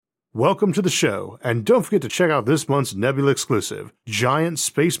Welcome to the show, and don't forget to check out this month's Nebula exclusive, Giant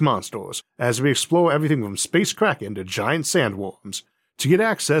Space Monsters, as we explore everything from space kraken to giant sandworms. To get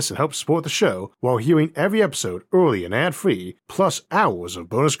access and help support the show while hearing every episode early and ad-free, plus hours of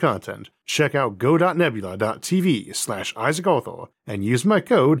bonus content, check out go.nebula.tv/IsaacArthur and use my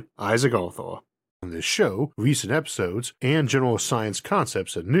code IsaacArthur. On this show, recent episodes, and general science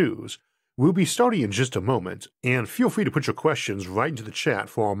concepts and news. We'll be starting in just a moment, and feel free to put your questions right into the chat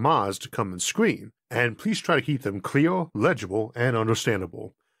for our Maz to come and screen, and please try to keep them clear, legible, and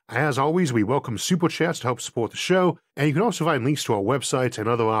understandable. As always, we welcome super chats to help support the show, and you can also find links to our website and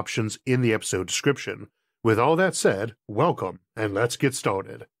other options in the episode description. With all that said, welcome, and let's get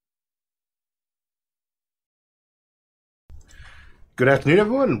started. Good afternoon,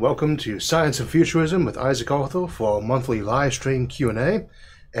 everyone, and welcome to Science and Futurism with Isaac Arthur for our monthly live stream Q&A.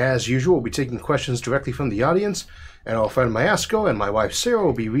 As usual, we'll be taking questions directly from the audience, and our friend Mayasco and my wife Sarah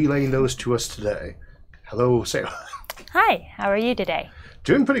will be relaying those to us today. Hello, Sarah. Hi, how are you today?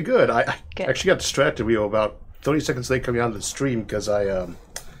 Doing pretty good. I actually got distracted. We were about 30 seconds late coming onto the stream because I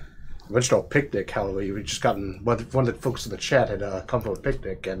mentioned our picnic. However, we just gotten one of the folks in the chat had come from a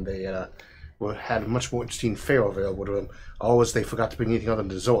picnic, and they had a much more interesting fare available to them. Always, they forgot to bring anything other than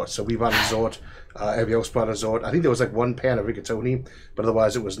dessert. So we brought a dessert. Everybody else brought a dessert. I think there was like one pan of rigatoni, but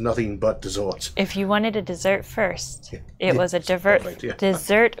otherwise it was nothing but dessert. If you wanted a dessert first, it was a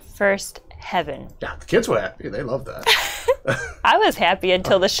dessert first heaven. Yeah, the kids were happy. They loved that. I was happy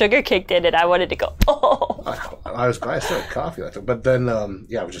until the sugar kicked in and I wanted to go, oh. I was glad I started coffee like that. But then,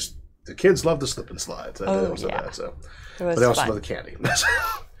 it was just, the kids loved the slip and slides. But they also loved the candy.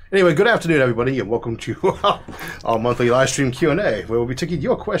 Anyway, good afternoon, everybody, and welcome to our monthly live stream Q&A, where we'll be taking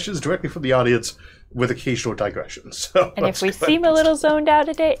your questions directly from the audience with occasional digressions. So and if we seem a little zoned out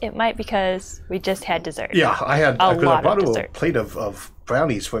today, it might be because we just had dessert. Yeah, I brought a plate of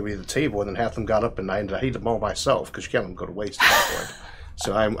brownies for me at the table, and then half them got up, and I ate them all myself, because you can't let them go to waste at that point.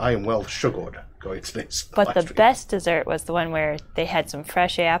 So I am well sugared going to today's But the best dessert was the one where they had some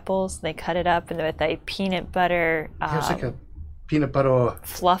fresh apples, they cut it up, and with a peanut butter... it was like a peanut butter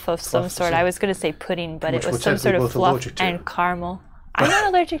fluff of some sort. I was going to say pudding, but it was some sort of fluff and caramel. I'm not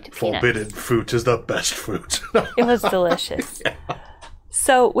allergic to peanuts. Forbidden fruit is the best fruit. It was delicious. Yeah.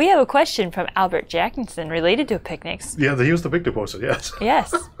 So we have a question from Albert Jackinson related to picnics. Yeah, he was the picnic person, yes.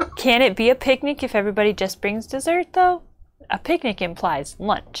 Yes. Can it be a picnic if everybody just brings dessert, though? A picnic implies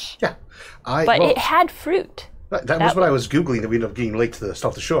lunch. Yeah. It had fruit. That was what I was Googling, that we ended up getting late to the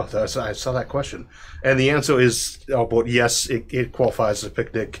stuff to show. I saw that question. And the answer is, yes, it qualifies as a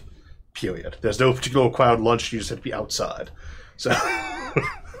picnic, period. There's no particular required lunch, you just have to be outside. So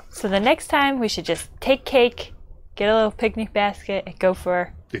the next time we should just take cake, get a little picnic basket, and go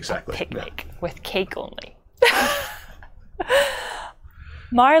for a picnic with cake only.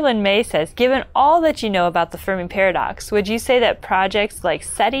 Marlon May says, given all that you know about the Fermi paradox, would you say that projects like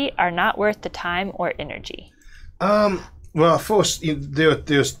SETI are not worth the time or energy? Well, first,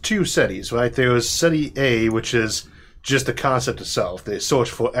 there's two SETIs, right? There's SETI A, which is just the concept itself, the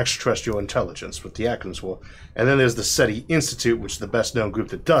Search for Extraterrestrial Intelligence, what the acronyms were. And then there's the SETI Institute, which is the best-known group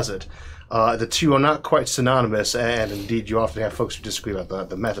that does it. The two are not quite synonymous, and indeed you often have folks who disagree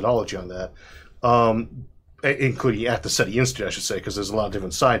about the methodology on that, including at the SETI Institute, I should say, because there's a lot of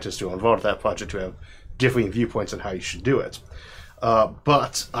different scientists who are involved in that project who have differing viewpoints on how you should do it.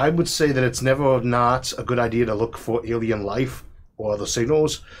 But I would say that it's never not a good idea to look for alien life or other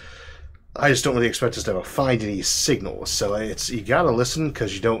signals. I just don't really expect us to ever find any signals. So you got to listen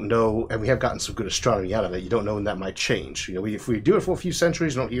because you don't know, and we have gotten some good astronomy out of it. You don't know when that might change. If we do it for a few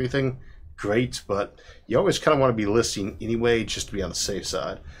centuries and don't hear anything, great. But you always kind of want to be listening anyway, just to be on the safe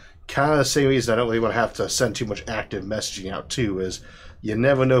side. Kind of the same reason I don't really want to have to send too much active messaging out too is you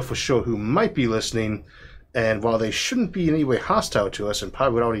never know for sure who might be listening. And while they shouldn't be in any way hostile to us and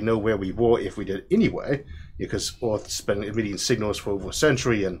probably would already know where we were if we did anyway, because Earth's been emitting signals for over a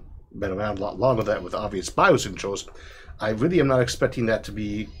century and been around a lot longer than that with obvious biosignatures, I really am not expecting that to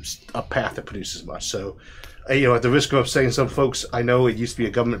be a path that produces much. So, at the risk of upsetting some folks, I know it used to be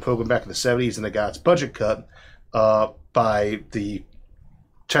a government program back in the 70s and it got its budget cut by the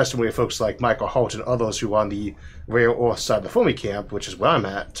testimony of folks like Michael Holt and others who are on the rare earth side of the Fermi camp, which is where I'm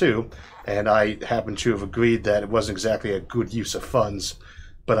at too, and I happen to have agreed that it wasn't exactly a good use of funds,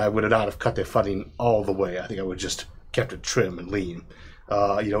 but I would not have cut their funding all the way. I think I would just kept it trim and lean.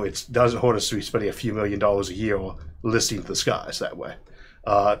 It doesn't hurt us to be spending a few $1 million a year listening to the skies that way.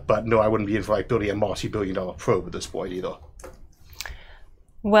 But no, I wouldn't be in for building a multi-billion-dollar probe at this point either.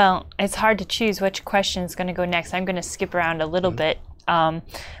 Well, it's hard to choose which question is going to go next. I'm going to skip around a little bit.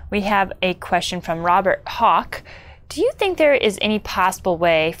 We have a question from Robert Hawk. Do you think there is any possible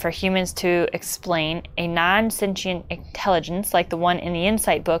way for humans to explain a non-sentient intelligence like the one in the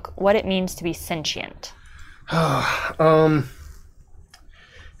Insight book, what it means to be sentient? How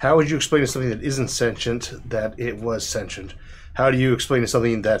would you explain to something that isn't sentient that it was sentient? How do you explain to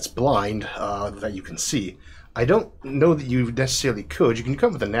something that's blind that you can see? I don't know that you necessarily could. You can come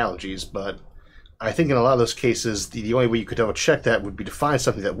up with analogies, but I think in a lot of those cases, the only way you could double check that would be to find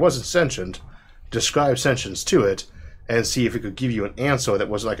something that wasn't sentient, describe sentience to it, and see if it could give you an answer that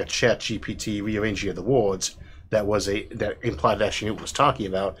wasn't like a chat GPT rearranging of the words that implied that actually knew what it was talking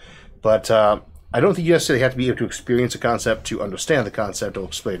about. But I don't think you necessarily have to be able to experience a concept to understand the concept or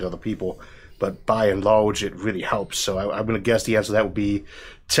explain it to other people. But by and large, it really helps. So I'm going to guess the answer to that would be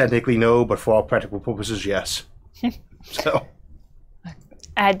technically no, but for all practical purposes, yes. So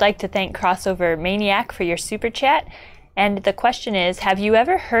I'd like to thank Crossover Maniac for your super chat. And the question is, have you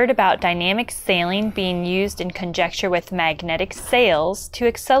ever heard about dynamic sailing being used in conjecture with magnetic sails to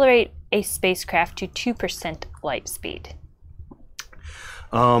accelerate a spacecraft to 2% light speed?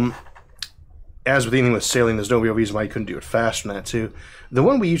 As with anything with sailing, there's no real reason why you couldn't do it faster than that, too. The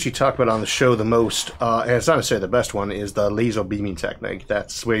one we usually talk about on the show the most, and it's not necessarily the best one, is the laser beaming technique.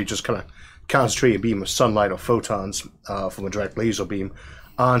 That's where you just kind of concentrate a beam of sunlight or photons from a direct laser beam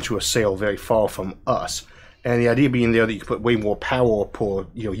onto a sail very far from us. And the idea being there that you can put way more power per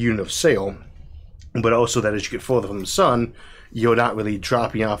unit of sail, but also that as you get further from the sun, you're not really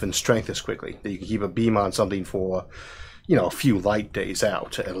dropping off in strength as quickly. That you can keep a beam on something for a few light days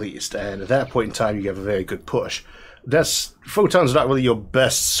out at least, and at that point in time you have a very good push. Photons are not really your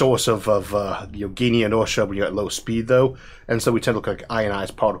best source of gaining inertia when you're at low speed, though, and so we tend to look like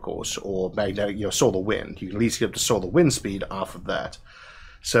ionized particles or magnetic, solar wind. You can at least get up to solar wind speed off of that.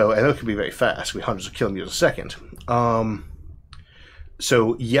 So, and that can be very fast, it can be hundreds of kilometers a second.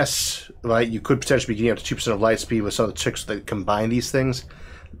 So yes, right, you could potentially be getting up to 2% of light speed with some of the tricks that combine these things.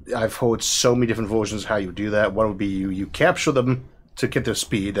 I've heard so many different versions of how you do that. One would be you capture them to get their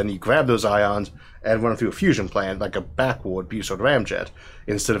speed, then you grab those ions and run them through a fusion plant, like a backward boost or ramjet.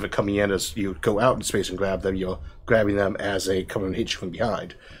 Instead of it coming in as you go out in space and grab them, you're grabbing them as they come and hit you from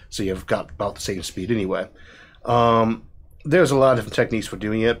behind. So you've got about the same speed anyway. There's a lot of different techniques for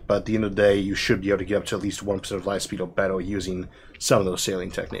doing it, but at the end of the day, you should be able to get up to at least 1% of light speed or better using some of those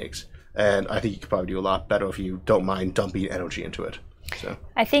sailing techniques. And I think you could probably do a lot better if you don't mind dumping energy into it. So.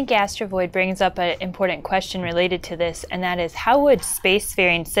 I think Astrovoid brings up an important question related to this, and that is, how would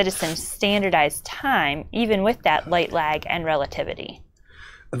spacefaring citizens standardize time, even with that light lag and relativity?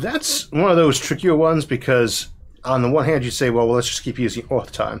 That's one of those trickier ones, because on the one hand, you say, well, let's just keep using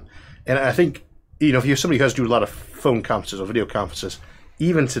Earth time. And I think, if you're somebody who has to do a lot of phone conferences or video conferences,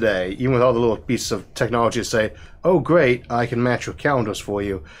 even today, even with all the little pieces of technology to say, oh, great, I can match your calendars for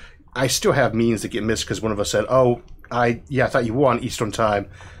you, I still have means that get missed because one of us said, I thought you were on Eastern time.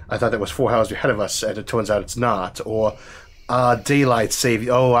 I thought that was 4 hours ahead of us, and it turns out it's not. Or daylight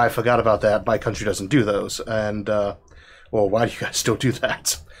saving. Oh, I forgot about that. My country doesn't do those. And, well, why do you guys still do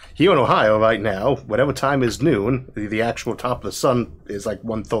that? Here in Ohio right now, whatever time is noon, the actual top of the sun is like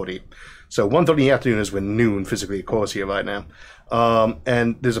 1:30. So 1:30 in the afternoon is when noon physically occurs here right now.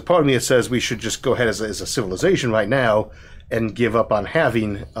 And there's a part of me that says we should just go ahead as a civilization right now and give up on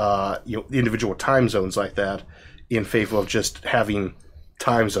having individual time zones like that, in favor of just having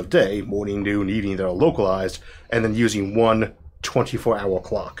times of day, morning, noon, evening, that are localized, and then using one 24-hour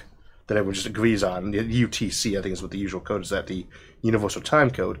clock that everyone just agrees on. The UTC, I think, is what the usual code is, that the Universal Time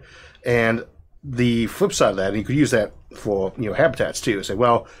Code. And the flip side of that, and you could use that for habitats too. Say,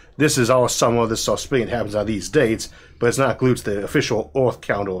 well, this is our summer, this is our spring, it happens on these dates, but it's not glued to the official Earth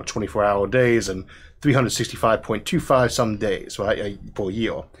calendar of 24-hour days and 365.25 some days, right, per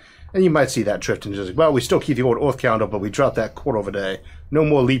year. And you might see that drift into just, well, we still keep the old Earth calendar, but we drop that quarter of a day. No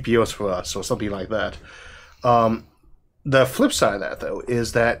more leap years for us, or something like that. The flip side of that, though,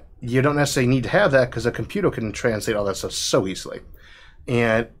 is that you don't necessarily need to have that, because a computer can translate all that stuff so easily.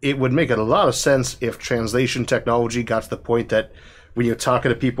 And it would make a lot of sense if translation technology got to the point that when you're talking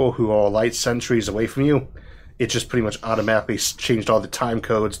to people who are light centuries away from you, it just pretty much automatically changed all the time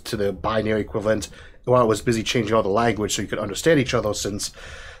codes to the binary equivalent while it was busy changing all the language so you could understand each other, since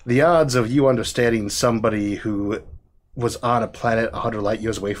the odds of you understanding somebody who was on a planet 100 light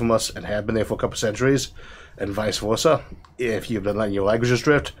years away from us and had been there for a couple centuries, and vice versa, if you've been letting your languages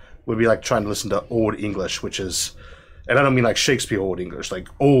drift, would be like trying to listen to Old English, which is, and I don't mean like Shakespeare Old English, like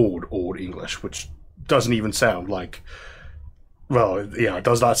old English, which doesn't even sound like, well, yeah, it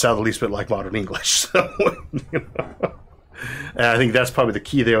does not sound the least bit like modern English. So, And I think that's probably the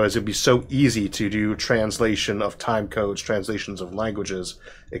key there, is it'd be so easy to do translation of time codes, translations of languages,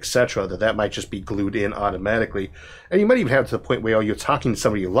 etc., that might just be glued in automatically. And you might even have it to the point where you're talking to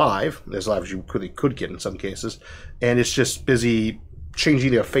somebody live, as live as you could get in some cases, and it's just busy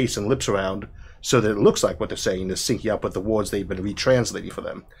changing their face and lips around so that it looks like what they're saying is syncing up with the words they've been retranslating for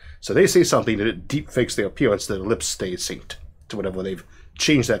them. So they say something that it deep fakes their appearance, that the lips stay synced to whatever they've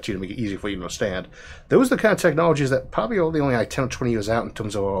changed that to make it easier for you to understand. Those are the kind of technologies that probably are only like 10 or 20 years out in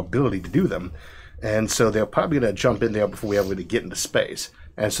terms of our ability to do them. And so they're probably going to jump in there before we ever really get into space.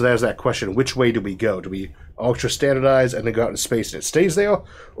 And so there's that question, which way do we go? Do we ultra standardize and then go out into space and it stays there?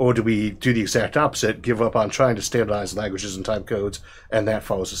 Or do we do the exact opposite, give up on trying to standardize languages and time codes, and that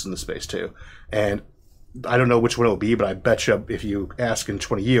follows us into space too? And I don't know which one it will be, but I bet you if you ask in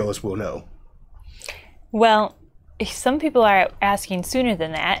 20 years, we'll know. Well, some people are asking sooner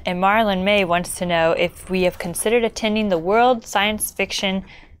than that, and Marlon May wants to know if we have considered attending the World Science Fiction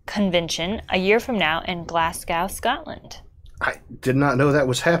Convention a year from now in Glasgow, Scotland. I did not know that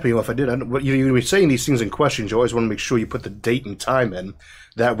was happening. Well, if I did, you were saying these things in questions. You always want to make sure you put the date and time in.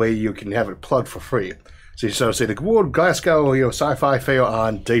 That way you can have it plugged for free. So you sort of say the World Glasgow Sci-Fi Fair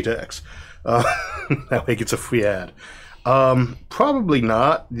on date X. That way it gets a free ad. Probably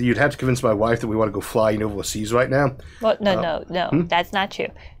not. You'd have to convince my wife that we want to go flying overseas right now. Well, no, that's not true.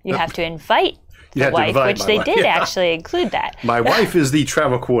 You have to invite the wife, which they did actually include that. My wife is the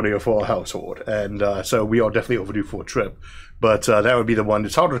travel coordinator for our household, and so we are definitely overdue for a trip. But that would be the one.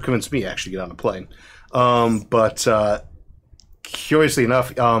 It's harder to convince me actually to get on a plane. But curiously enough,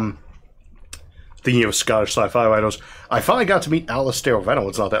 thinking of Scottish sci-fi writers, I finally got to meet Alastair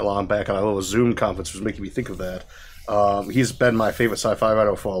Reynolds not that long back on a little Zoom conference, was making me think of that. He's been my favorite sci-fi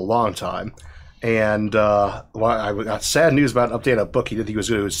writer for a long time. And I got sad news about an update on a book he didn't think he was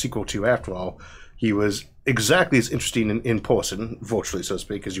going to do a sequel to after all. He was exactly as interesting in person, virtually, so to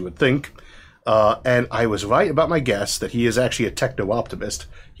speak, as you would think. And I was right about my guess that he is actually a techno-optimist.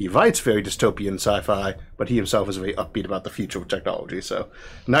 He writes very dystopian sci-fi, but he himself is very upbeat about the future of technology. So,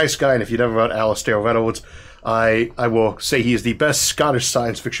 nice guy, and if you've never read Alastair Reynolds, I will say he is the best Scottish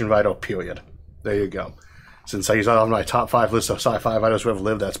science fiction writer, period. There you go. Since he's on my top 5 list of sci-fi writers who ever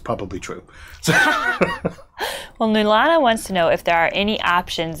lived, that's probably true. Well, Nulana wants to know if there are any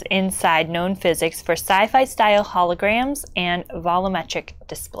options inside known physics for sci-fi style holograms and volumetric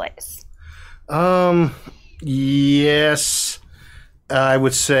displays. Yes, I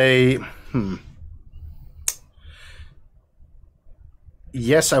would say,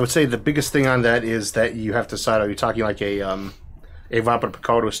 Yes, I would say the biggest thing on that is that you have to decide, are you talking like a Robert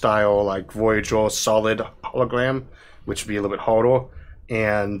Picardo style, like Voyager solid hologram, which would be a little bit harder,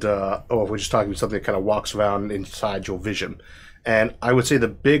 and or if we're just talking about something that kind of walks around inside your vision. And I would say the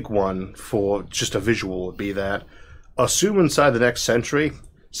big one for just a visual would be that, assume inside the next century,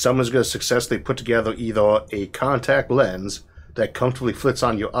 someone's going to successfully put together either a contact lens that comfortably fits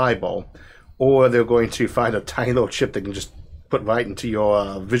on your eyeball, or they're going to find a tiny little chip they can just put right into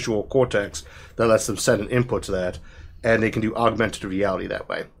your visual cortex that lets them send an input to that, and they can do augmented reality that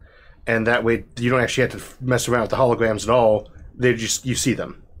way. And that way, you don't actually have to mess around with the holograms at all. They just, you see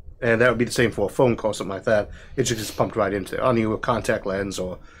them. And that would be the same for a phone call, something like that. It's just pumped right into it, on your contact lens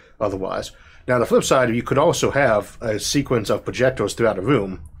or otherwise. Now, on the flip side, you could also have a sequence of projectors throughout a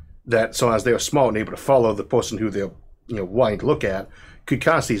room that, so as they are small and able to follow the person who they're wanting to look at, could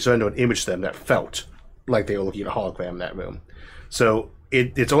constantly send an image to them that felt like they were looking at a hologram in that room. So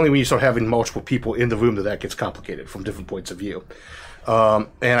it's only when you start having multiple people in the room that gets complicated from different points of view. And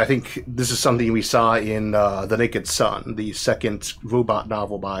I think this is something we saw in The Naked Sun, the second robot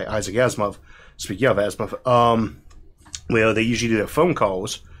novel by Isaac Asimov, speaking of Asimov, where they usually do their phone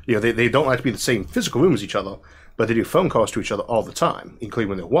calls. They don't like to be in the same physical room as each other, but they do phone calls to each other all the time, including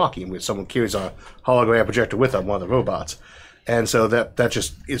when they're walking, where someone carries a hologram projector with them, one of the robots. And so that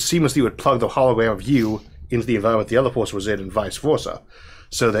just, it seamlessly would plug the hologram of you into the environment the other person was in, and vice versa,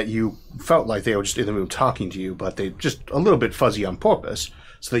 so that you felt like they were just in the room talking to you, but they just a little bit fuzzy on purpose,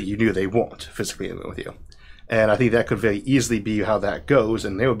 so that you knew they weren't physically in the room with you. And I think that could very easily be how that goes,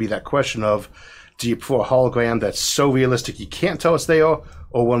 and there would be that question of, do you prefer a hologram that's so realistic you can't tell it's there,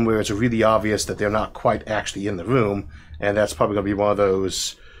 or one where it's really obvious that they're not quite actually in the room, and that's probably going to be one of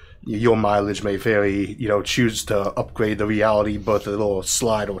those, your mileage may vary, choose to upgrade the reality, both a little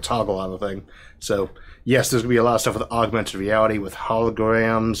slide or toggle on the thing. So, yes, there's going to be a lot of stuff with augmented reality, with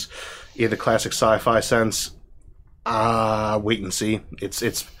holograms, in the classic sci-fi sense. Wait and see.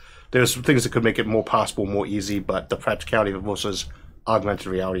 There's things that could make it more possible, more easy, but the practicality of it versus augmented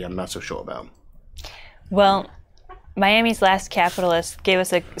reality, I'm not so sure about. Well, Miami's Last Capitalist gave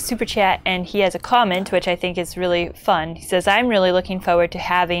us a super chat, and he has a comment which I think is really fun. He says, I'm really looking forward to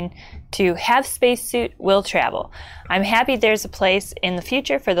have spacesuit will travel. I'm happy there's a place in the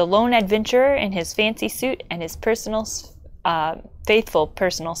future for the lone adventurer in his fancy suit and his faithful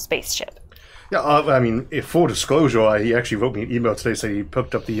personal spaceship. Yeah, I mean, if full disclosure, he actually wrote me an email today saying he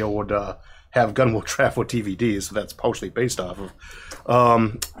picked up the old Have Gun Will Travel DVDs, so that's partially based off of.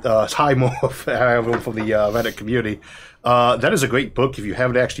 Hi, Morph, from the Reddit community. That is a great book. If you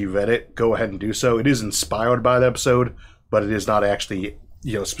haven't actually read it, go ahead and do so. It is inspired by the episode, but it is not actually,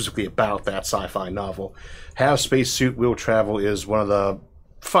 specifically about that sci-fi novel. Have Spacesuit Will Travel is one of the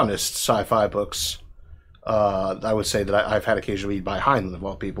funnest sci-fi books, I would say, that I've had occasion to read by Heinlein, of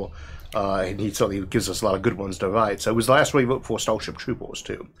all people. And he certainly gives us a lot of good ones to write. So it was the last one he wrote for Starship Troopers,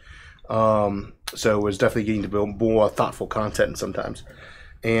 too. So it was definitely getting to build more thoughtful content sometimes.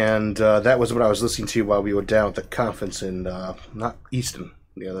 And that was what I was listening to while we were down at the conference in, not Easton,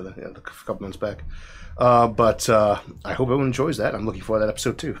 a couple months back. But I hope everyone enjoys that. I'm looking forward to that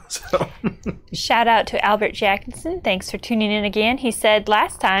episode too. So. Shout out to Albert Jackson. Thanks for tuning in again. He said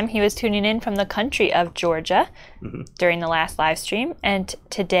last time he was tuning in from the country of Georgia during the last live stream. And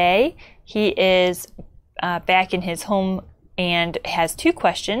today he is back in his home and has two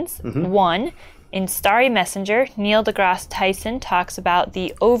questions. One, in Starry Messenger, Neil deGrasse Tyson talks about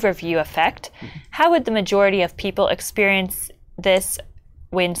the overview effect. How would the majority of people experience this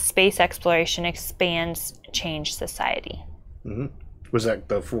when space exploration expands change society? Was that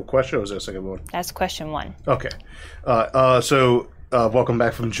the full question, or was that the second one? That's question one. Okay. So welcome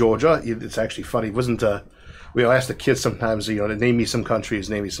back from Georgia. It's actually funny. It wasn't we'll ask the kids sometimes, to name me some countries,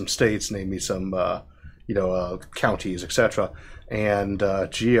 name me some states, name me some counties, etc. And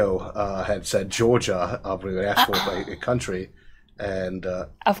Gio had said Georgia. We would ask for a country, and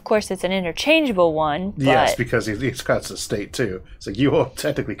of course it's an interchangeable one. But... Yes, because he's got a state too. So you are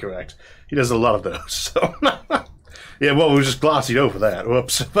technically correct. He does a lot of those. So yeah, well, we're just glossing over that.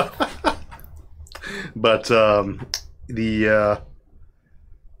 Whoops. But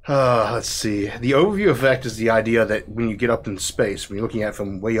let's see. The overview effect is the idea that when you get up in space, when you're looking at it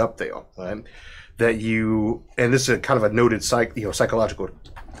from way up there, right? That you, and this is a kind of a noted psychological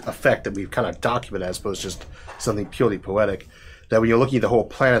effect that we've kind of documented as opposed to just something purely poetic, that when you're looking at the whole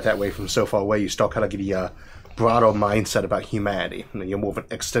planet that way from so far away, you start kind of getting a broader mindset about humanity, and you're more of an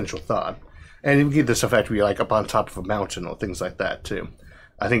existential thought. And you get this effect where you're like up on top of a mountain or things like that too.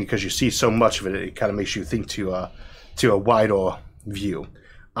 I think because you see so much of it, it kind of makes you think to a wider view.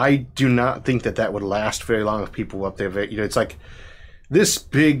 I do not think that would last very long if people were up there. It's like this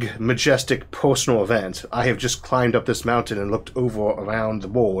big, majestic personal event. I have just climbed up this mountain and looked over around the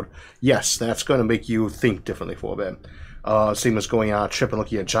world. Yes, that's going to make you think differently for a bit. Same as going on a trip and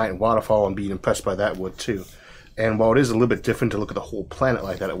looking at a giant waterfall and being impressed by that would too. And while it is a little bit different to look at the whole planet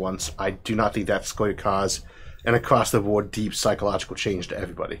like that at once, I do not think that's going to cause an across-the-board deep psychological change to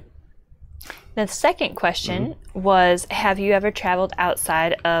everybody. The second question was, have you ever traveled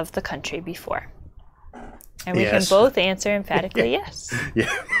outside of the country before? And we can both answer emphatically yes. Yeah.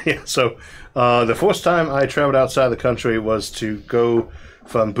 So the first time I traveled outside the country was to go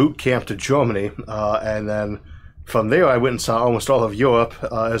from boot camp to Germany, and then from there I went and saw almost all of Europe,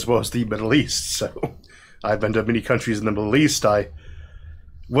 as well as the Middle East. So I've been to many countries in the Middle East. I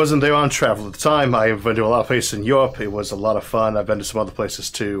wasn't there on travel at the time. I've been to a lot of places in Europe. It was a lot of fun. I've been to some other places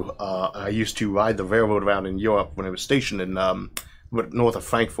too. I used to ride the railroad around in Europe when I was stationed in north of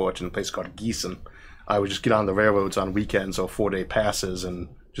Frankfurt in a place called Gießen. I would just get on the railroads on weekends or 4-day passes and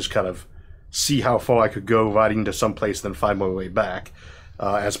just kind of see how far I could go riding to some place and then find my way back,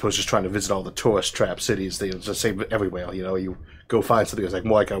 as opposed to just trying to visit all the tourist trap cities. They just say everywhere, you go find something that's like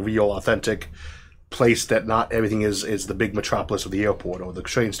more like a real, authentic place that not everything is the big metropolis of the airport or the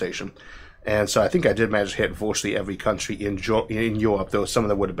train station. And so I think I did manage to hit virtually every country in Europe, though some of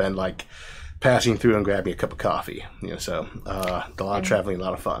them would have been like passing through and grabbing a cup of coffee. So a lot of traveling, a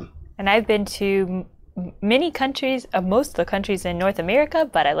lot of fun. And I've been to many countries, most of the countries in North America,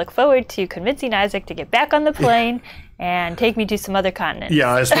 but I look forward to convincing Isaac to get back on the plane and take me to some other continents.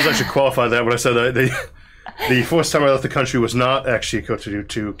 Yeah, I suppose I should qualify that when I said the first time I left the country was not actually go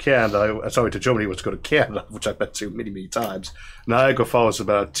to Canada. To Germany, was to go to Canada, which I've been to many, many times. Niagara Falls is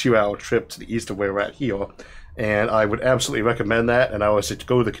about a 2-hour trip to the east of where we're at here, and I would absolutely recommend that. And I always say to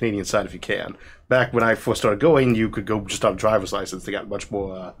go to the Canadian side if you can. Back when I first started going, you could go just on a driver's license. They got much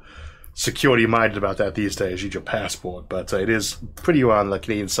more security minded about that these days. You need your passport, but it is pretty on the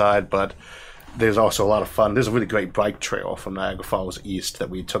Canadian side. But there's also a lot of fun. There's a really great bike trail from Niagara Falls east that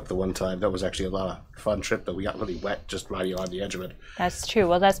we took the one time. That was actually a lot of fun trip, but we got really wet just riding on the edge of it. That's true.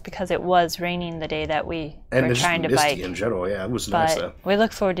 Well, that's because it was raining the day that we were trying to bike. In general, yeah, it was but nice though. We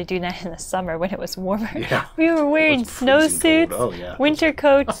look forward to doing that in the summer when it was warmer. Yeah. We were wearing snowsuits, winter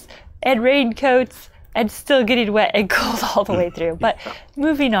coats, and raincoats, and still getting wet and cold all the way through. But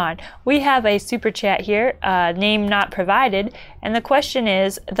moving on, we have a super chat here, name not provided, and the question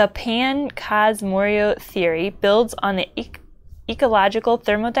is, the pan-cosmoreo theory builds on the ecological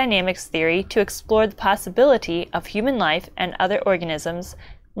thermodynamics theory to explore the possibility of human life and other organisms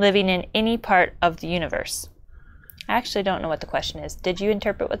living in any part of the universe. I actually don't know what the question is. Did you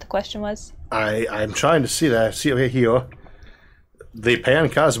interpret what the question was? I'm trying to see that. I see it here. The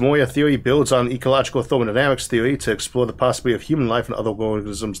pan-cosmoreo theory builds on ecological thermodynamics theory to explore the possibility of human life and other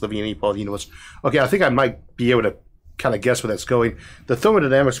organisms living in any part of the universe. Okay, I think I might be able to kind of guess where that's going. The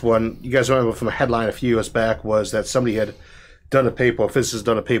thermodynamics one, you guys remember from a headline a few years back, was that somebody had done a paper, a physicist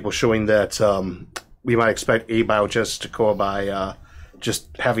done a paper showing that we might expect abiogenesis to occur by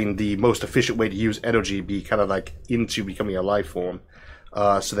just having the most efficient way to use energy be kind of like into becoming a life form,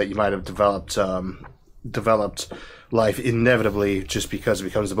 so that you might have developed life inevitably just because it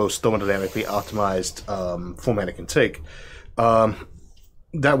becomes the most thermodynamically optimized format it can take.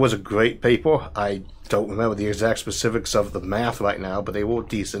 That was a great paper. I don't remember the exact specifics of the math right now, but they were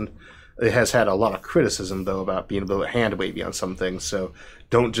decent. It has had a lot of criticism, though, about being a little hand-wavy on some things, so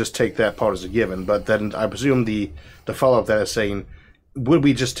don't just take that part as a given. But then I presume the follow-up that is saying, would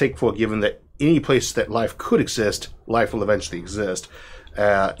we just take for a given that any place that life could exist, life will eventually exist,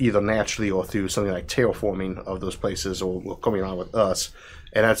 either naturally or through something like terraforming of those places or coming on with us?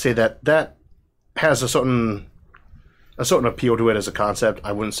 And I'd say that has a certain appeal to it as a concept.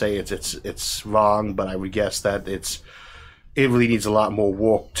 I wouldn't say it's wrong, but I would guess that it really needs a lot more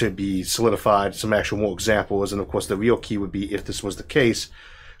work to be solidified, some actual more examples, and of course the real key would be, if this was the case,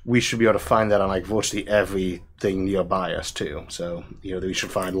 we should be able to find that on like virtually everything nearby us too. So, we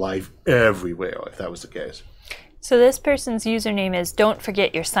should find life everywhere if that was the case. So this person's username is Don't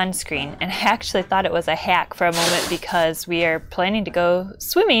Forget Your Sunscreen, and I actually thought it was a hack for a moment because we are planning to go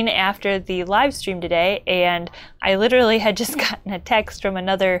swimming after the live stream today, and I literally had just gotten a text from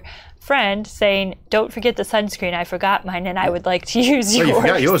another friend saying, don't forget the sunscreen, I forgot mine and I would like to use yours. Well, you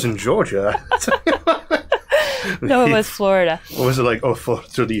forgot yours in Georgia. No, it was Florida. What was it like? Oh, for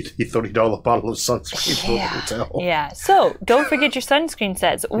the $30 bottle of sunscreen for the hotel. Yeah. So, Don't Forget Your Sunscreen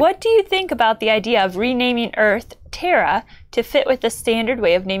says, what do you think about the idea of renaming Earth Terra to fit with the standard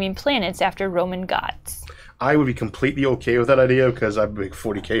way of naming planets after Roman gods? I would be completely okay with that idea because I'm a big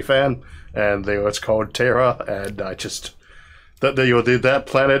 40K fan, and it's called Terra, and I just... That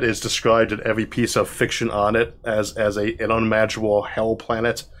planet is described in every piece of fiction on it as an unimaginable hell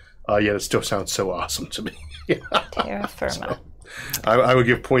planet, yet it still sounds so awesome to me. Terra firma. So, I would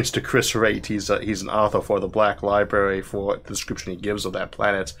give points to Chris Raitt. He's an author for the Black Library for the description he gives of that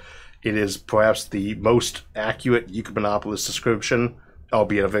planet. It is perhaps the most accurate Ecomonopolis description,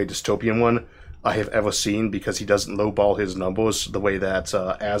 albeit a very dystopian one, I have ever seen, because he doesn't lowball his numbers the way that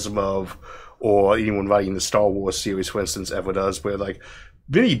Asimov or anyone writing the Star Wars series, for instance, ever does, where like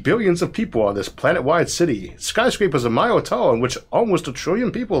many billions of people on this planet-wide city, skyscrapers a mile tall in which almost 1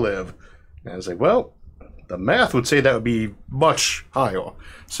 trillion people live. And it's like, well, the math would say that would be much higher.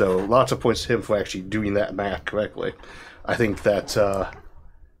 So lots of points to him for actually doing that math correctly. I think that I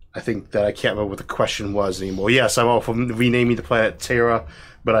can't remember what the question was anymore. Yes, I'm all for renaming the planet Terra,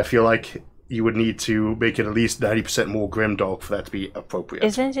 but I feel like you would need to make it at least 90% more grimdark for that to be appropriate.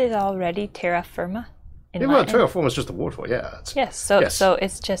 Isn't it already terra firma? Well, terra firma is just a word for it, yeah. Yes, so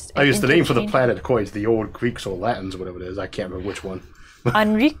it's just... I guess the name for the planet, according to the old Greeks or Latins, whatever it is, I can't remember which one.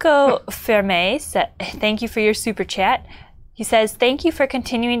 Enrico Ferme said, thank you for your super chat. He says, thank you for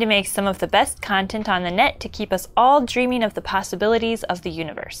continuing to make some of the best content on the net to keep us all dreaming of the possibilities of the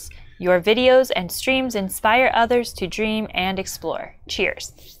universe. Your videos and streams inspire others to dream and explore.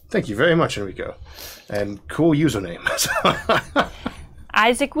 Cheers. Thank you very much, Enrico. And cool username.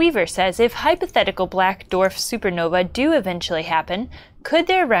 Isaac Weaver says, if hypothetical black dwarf supernova do eventually happen, could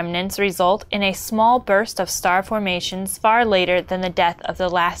their remnants result in a small burst of star formations far later than the death of the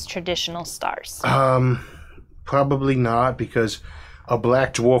last traditional stars? Probably not, because a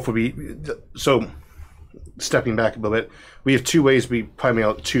black dwarf would be... So, stepping back a little bit, we have two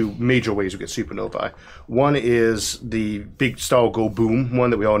major ways we get supernovae. One is the big star go boom, one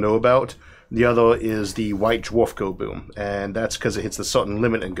that we all know about. The other is the white dwarf go boom, and that's because it hits the certain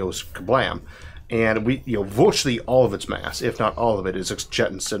limit and goes kablam. And virtually all of its mass, if not all of it, is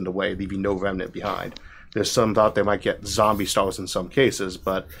jettisoned away, leaving no remnant behind. There's some thought they might get zombie stars in some cases,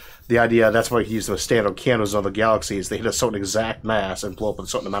 but the idea, that's why you use the standard candles of the galaxies. They hit a certain exact mass and blow up with a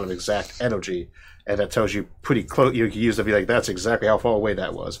certain amount of exact energy, and that tells you pretty close. You can use it to be like, that's exactly how far away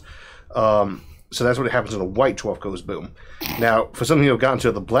that was. So that's what happens when a white dwarf goes boom. Now, for something to have gotten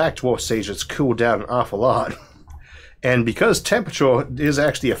to the black dwarf stage, it's cooled down an awful lot. And because temperature is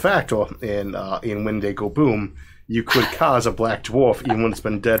actually a factor in when they go boom, you could cause a black dwarf even when it's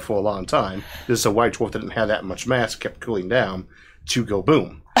been dead for a long time. This is a white dwarf that didn't have that much mass, kept cooling down to go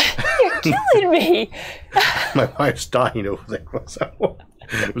boom. You're killing me. My wife's dying over there. So,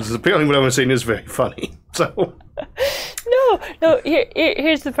 apparently what I'm saying is very funny. So... No,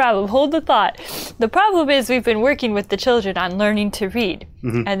 here's the problem. Hold the thought. The problem is we've been working with the children on learning to read,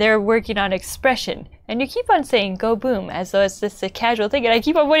 and they're working on expression. And you keep on saying, go boom, as though it's just a casual thing. And I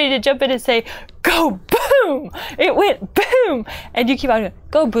keep on wanting to jump in and say, go boom! It went boom! And you keep on going,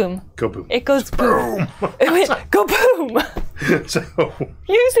 go boom. Go boom. It goes boom. It went, go boom! So,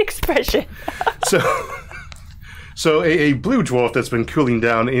 use expression. So a blue dwarf that's been cooling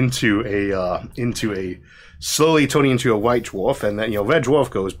down into a slowly turning into a white dwarf, and then red dwarf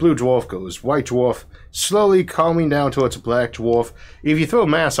goes, blue dwarf goes, white dwarf, slowly calming down towards a black dwarf. If you throw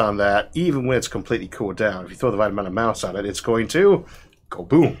mass on that, even when it's completely cooled down, if you throw the right amount of mass on it, it's going to go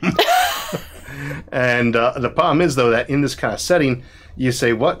boom. And the problem is, though, that in this kind of setting, you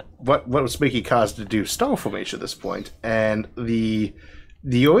say, what was making cause to do star formation at this point? And the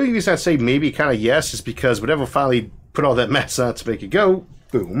only reason I'd say maybe kind of yes is because whatever finally put all that mass on to make it go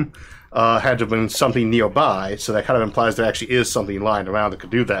boom had to have been something nearby, so that kind of implies there actually is something lying around that could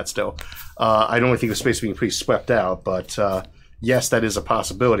do that still. I don't think the space being pretty swept out, but yes, that is a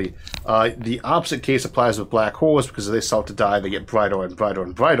possibility. The opposite case applies with black holes, because as they start to die, they get brighter and brighter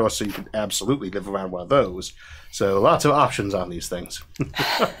and brighter, so you can absolutely live around one of those. So lots of options on these things.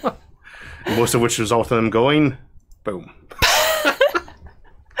 Most of which result in them going boom.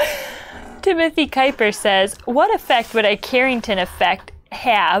 Timothy Kuiper says, what effect would a Carrington effect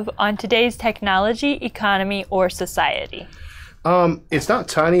have on today's technology, economy, or society? It's not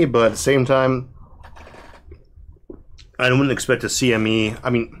tiny, but at the same time, I wouldn't expect a CME.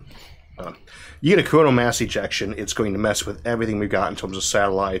 I mean, you get a coronal mass ejection, it's going to mess with everything we've got in terms of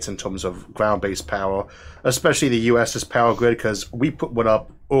satellites, in terms of ground-based power, especially the U.S.'s power grid, because we put one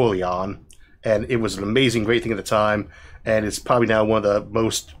up early on, and it was an amazing, great thing at the time, and it's probably now one of the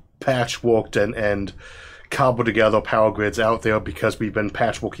most patchworked and cobbled together power grids out there, because we've been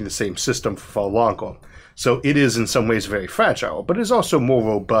patchworking the same system for far longer. So it is in some ways very fragile, but it's also more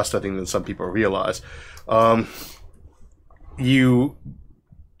robust, I think, than some people realize. You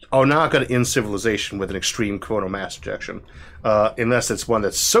are not going to end civilization with an extreme coronal mass ejection, unless it's one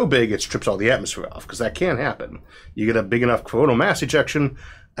that's so big it strips all the atmosphere off, because that can happen. You get a big enough coronal mass ejection,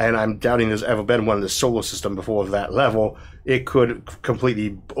 and I'm doubting there's ever been one in the solar system before that level, it could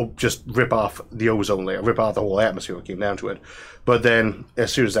completely just rip off the ozone layer, rip off the whole atmosphere if it came down to it. But then,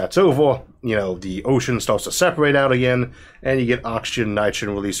 as soon as that's over, the ocean starts to separate out again, and you get oxygen and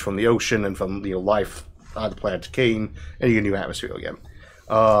nitrogen released from the ocean and from life on the planet decaying, and you get a new atmosphere again.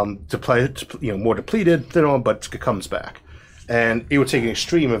 More depleted, but it comes back. And it would take an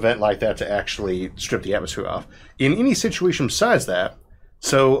extreme event like that to actually strip the atmosphere off. In any situation besides that,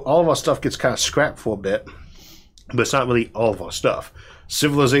 so all of our stuff gets kind of scrapped for a bit, but it's not really all of our stuff.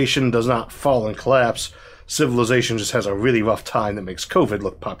 Civilization does not fall and collapse. Civilization just has a really rough time that makes COVID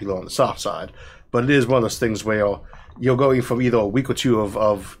look popular on the soft side. But it is one of those things where you're going from either a week or two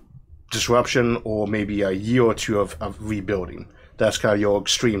of disruption, or maybe a year or two of rebuilding. That's kind of your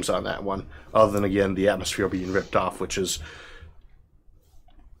extremes on that one, other than, again, the atmosphere being ripped off, which is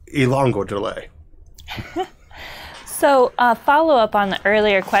a longer delay. So, follow up on the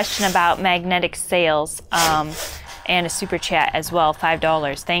earlier question about magnetic sails, and a super chat as well,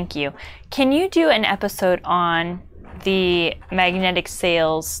 $5. Thank you. Can you do an episode on the magnetic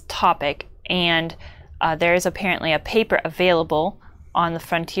sails topic? And there is apparently a paper available on the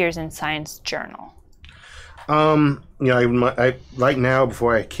Frontiers in Science journal. Right now,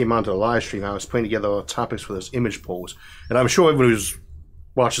 before I came onto the live stream, I was putting together topics for those image polls, and I'm sure everyone who's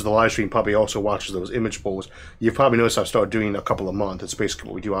watches the live stream probably also watches those image polls. You've probably noticed I've started doing a couple a month. It's basically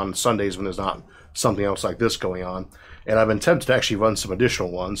what we do on Sundays when there's not something else like this going on. And I've been tempted to actually run some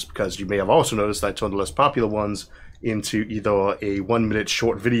additional ones, because you may have also noticed that I turned the less popular ones into either a 1-minute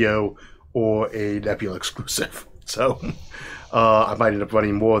short video or a Nebula exclusive. So I might end up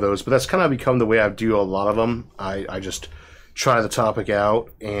running more of those, but that's kind of become the way I do a lot of them. I just try the topic out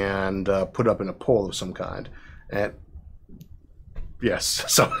and put up in a poll of some kind. And yes,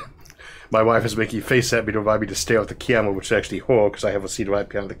 so my wife is making a face at me to remind me to stare at the camera, which is actually her, because I have a seat right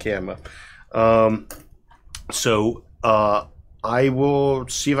behind the camera. So I will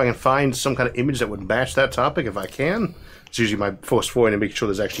see if I can find some kind of image that would match that topic if I can. It's usually my first foray to make sure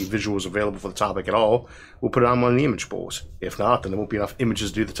there's actually visuals available for the topic at all. We'll put it on one of the image boards. If not, then there won't be enough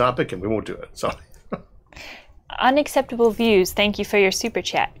images to do the topic, and we won't do it. So, Unacceptable Views, thank you for your super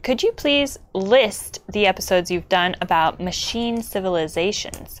chat. Could you please list the episodes you've done about machine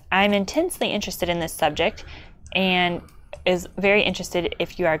civilizations? I'm intensely interested in this subject and is very interested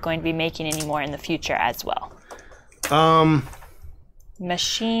if you are going to be making any more in the future as well.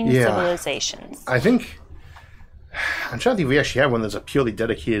 Machine civilizations. I'm trying to think if we actually have one that's a purely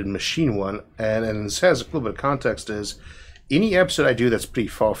dedicated machine one, and this has a little bit of context is, any episode I do that's pretty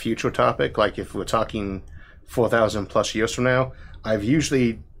far future topic, like if we're talking 4,000 plus years from now, I've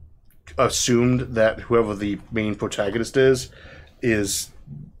usually assumed that whoever the main protagonist is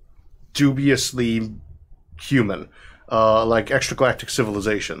dubiously human. Like extragalactic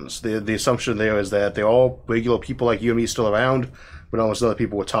civilizations. The assumption there is that they're all regular people like you and me still around, but almost other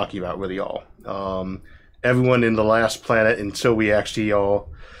people we're talking about really all. Everyone in the last planet until we actually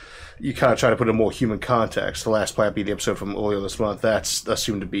you kind of try to put a more human context. The last planet being the episode from earlier this month, that's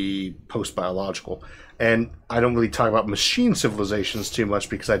assumed to be post-biological. And I don't really talk about machine civilizations too much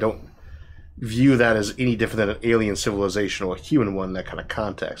because I don't view that as any different than an alien civilization or a human one in that kind of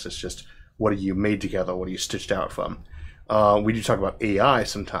context. It's just, what are you made together? What are you stitched out from? We do talk about AI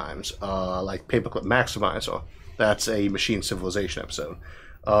sometimes, like Paperclip Maximizer. That's a machine civilization episode.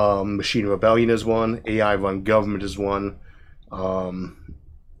 Machine Rebellion is one. AI Run Government is one.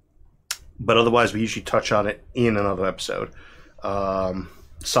 But otherwise, we usually touch on it in another episode.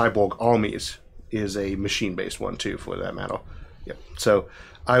 Cyborg Armies is a machine-based one, too, for that matter. Yep. So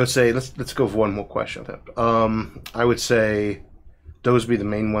I would say, let's go for one more question. I would say those would be the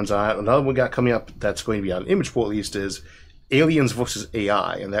main ones. Another one we got coming up that's going to be on Imageport at least is Aliens versus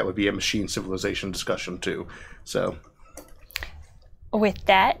AI, and that would be a machine civilization discussion, too. So with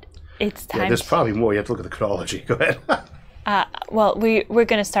that, it's time. Yeah, there's probably more. You have to look at the chronology. Go ahead. Well, we're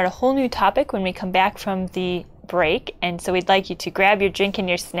going to start a whole new topic when we come back from the break, and so we'd like you to grab your drink and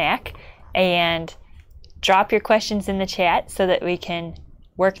your snack and drop your questions in the chat so that we can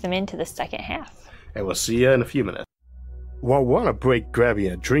work them into the second half. And we'll see you in a few minutes. While we're on a break grabbing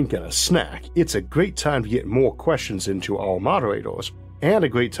a drink and a snack, it's a great time to get more questions into our moderators, and a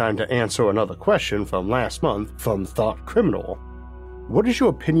great time to answer another question from last month from Thought Criminal. What is your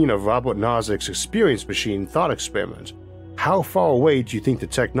opinion of Robert Nozick's experience machine thought experiment? How far away do you think the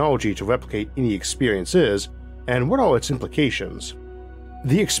technology to replicate any experience is, and what are its implications?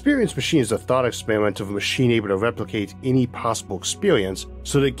 The experience machine is a thought experiment of a machine able to replicate any possible experience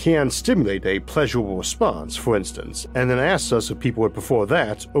so that it can stimulate a pleasurable response, for instance, and then asks us if people would prefer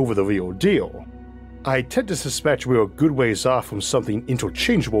that over the real deal. I tend to suspect we're a good ways off from something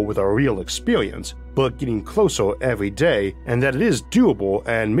interchangeable with our real experience, but getting closer every day, and that it is doable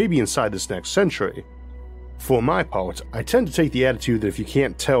and maybe inside this next century. For my part, I tend to take the attitude that if you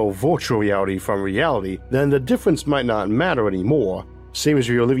can't tell virtual reality from reality, then the difference might not matter anymore, same as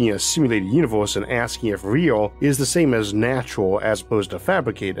if you're living in a simulated universe and asking if real is the same as natural as opposed to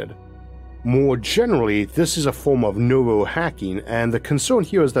fabricated. More generally, this is a form of neurohacking, and the concern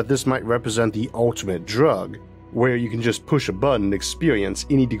here is that this might represent the ultimate drug, where you can just push a button and experience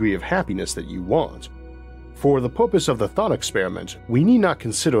any degree of happiness that you want. For the purpose of the thought experiment, we need not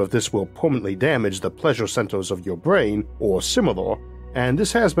consider if this will permanently damage the pleasure centers of your brain or similar, and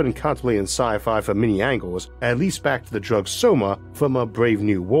this has been contemplated in sci-fi from many angles, at least back to the drug Soma from A Brave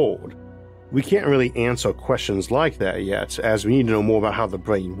New World. We can't really answer questions like that yet, as we need to know more about how the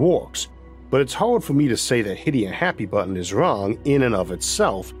brain works, but it's hard for me to say that hitting a happy button is wrong in and of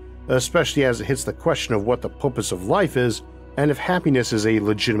itself, especially as it hits the question of what the purpose of life is, and if happiness is a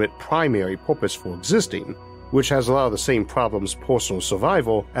legitimate primary purpose for existing, which has a lot of the same problems personal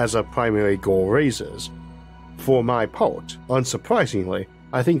survival as a primary goal raises. For my part, unsurprisingly,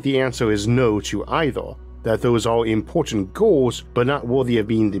 I think the answer is no to either, that those are important goals but not worthy of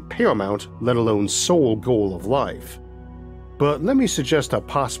being the paramount, let alone sole goal of life. But let me suggest a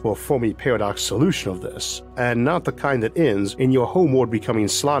possible Fermi paradox solution of this, and not the kind that ends in your homeworld becoming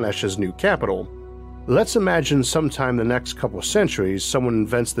Slanesh's new capital. Let's imagine sometime in the next couple centuries someone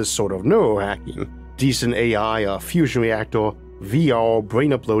invents this sort of neurohacking, decent AI, a fusion reactor, VR,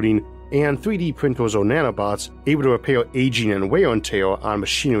 brain uploading, and 3D printers or nanobots able to repair aging and wear and tear on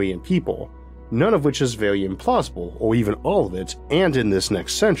machinery and people, none of which is very implausible, or even all of it, and in this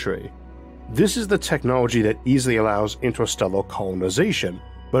next century. This is the technology that easily allows interstellar colonization,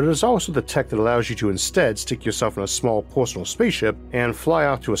 but it is also the tech that allows you to instead stick yourself in a small personal spaceship and fly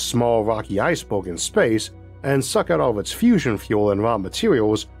out to a small rocky iceberg in space, and suck out all of its fusion fuel and raw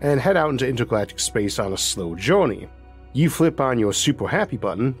materials and head out into intergalactic space on a slow journey. You flip on your super happy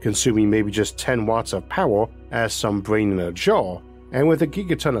button, consuming maybe just 10 watts of power as some brain in a jar, and with a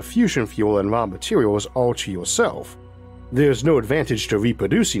gigaton of fusion fuel and raw materials all to yourself. There's no advantage to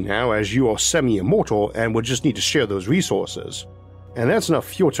reproducing now, as you are semi-immortal and would just need to share those resources. And that's enough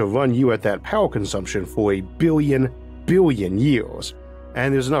fuel to run you at that power consumption for a billion years.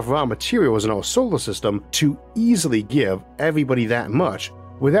 And there's enough raw materials in our solar system to easily give everybody that much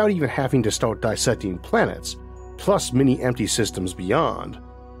without even having to start dissecting planets, plus many empty systems beyond.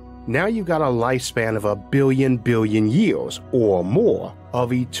 Now you've got a lifespan of a billion years or more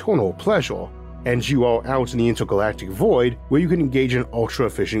of eternal pleasure, and you are out in the intergalactic void where you can engage in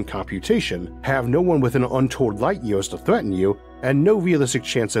ultra-efficient computation, have no one within untold light years to threaten you, and no realistic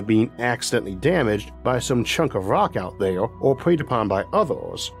chance of being accidentally damaged by some chunk of rock out there or preyed upon by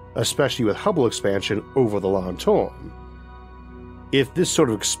others, especially with Hubble expansion over the long term. If this sort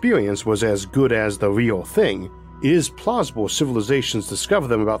of experience was as good as the real thing, it is plausible civilizations discover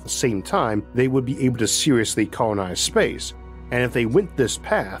them about the same time they would be able to seriously colonize space, and if they went this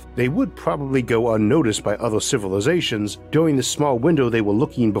path, they would probably go unnoticed by other civilizations during the small window they were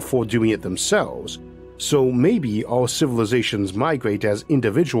looking before doing it themselves. So maybe all civilizations migrate as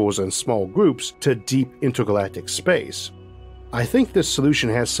individuals and small groups to deep intergalactic space. I think this solution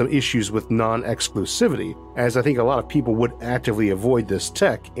has some issues with non-exclusivity, as I think a lot of people would actively avoid this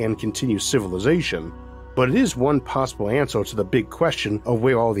tech and continue civilization, but it is one possible answer to the big question of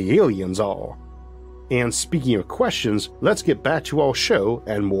where all the aliens are. And speaking of questions, let's get back to our show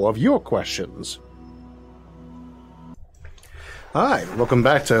and more of your questions. Hi, welcome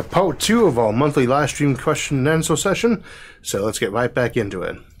back to part 2 of our monthly live stream question and answer session. So let's get right back into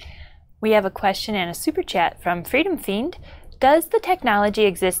it. We have a question and a super chat from Freedom Fiend. Does the technology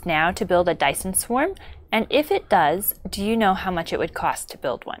exist now to build a Dyson swarm? And if it does, do you know how much it would cost to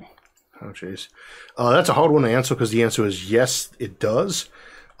build one? Oh, jeez. That's a hard one to answer because the answer is yes, it does.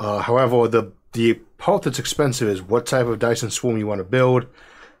 However, the part that's expensive is what type of Dyson swarm you want to build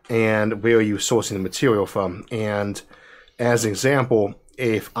and where are you sourcing the material from. And as an example,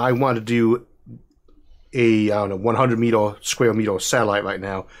 if I want to do a 100 square meter satellite right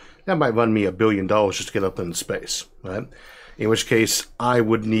now, that might run me $1 billion just to get up into space, right? In which case, I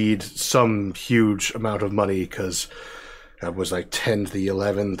would need some huge amount of money because that was like 10 to the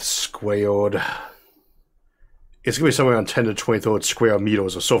 11th squared. It's going to be somewhere around 10 to 23rd square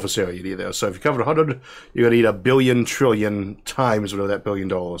meters of surface area you need there. So if you covered 100, you're going to need 1 billion trillion times whatever that $1 billion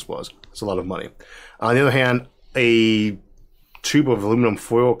was. That's a lot of money. On the other hand, a tube of aluminum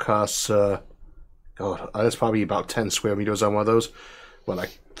foil costs, that's probably about 10 square meters on one of those. What,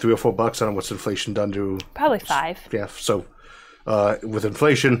 like $3 or $4? I don't know what's inflation done to. Probably 5. Yeah, so with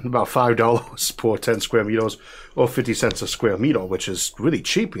inflation, about $5 per 10 square meters, or 50 cents a square meter, which is really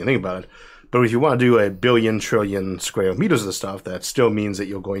cheap when you think about it. But if you want to do 1 billion trillion square meters of the stuff, that still means that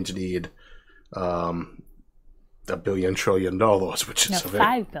you're going to need $1 billion trillion, which is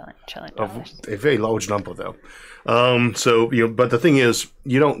 $5 billion trillion. A very large number, though. But the thing is,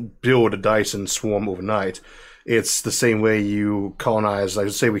 you don't build a Dyson swarm overnight. It's the same way you colonize. Like,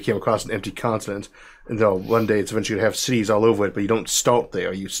 say we came across an empty continent, and one day it's eventually going to have cities all over it, but you don't start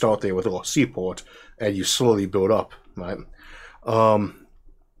there. You start there with a little seaport, and you slowly build up, right?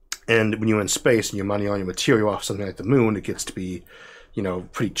 And when you're in space and you're mining all your material off something like the moon, it gets to be,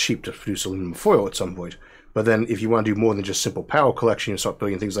 pretty cheap to produce aluminum foil at some point. But then if you want to do more than just simple power collection, you start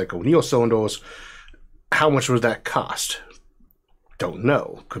building things like O'Neill cylinders. How much would that cost? Don't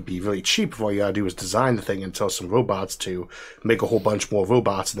know. Could be really cheap if all you gotta do is design the thing and tell some robots to make a whole bunch more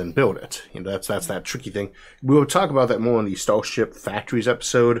robots and then build it. That's that tricky thing. We will talk about that more in the Starship Factories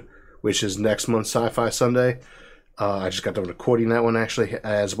episode, which is next month's Sci-Fi Sunday. I just got done recording that one, actually,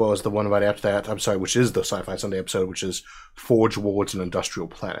 as well as the one right after that. Which is the Sci-Fi Sunday episode, which is Forge Worlds and Industrial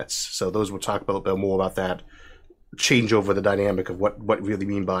Planets. So those will talk a bit more about that, change over the dynamic of what really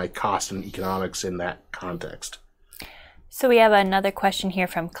mean by cost and economics in that context. So we have another question here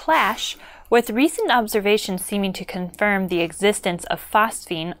from Clash. With recent observations seeming to confirm the existence of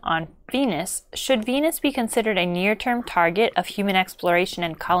phosphine on Venus, should Venus be considered a near-term target of human exploration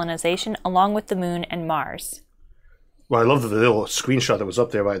and colonization along with the Moon and Mars? Well, I love that the little screenshot that was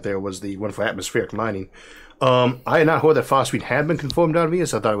up there right there was the one for atmospheric mining. I had not heard that phosphine had been confirmed on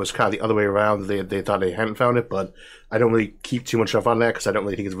Venus. I thought it was kind of the other way around. They thought they hadn't found it, but I don't really keep too much up on that because I don't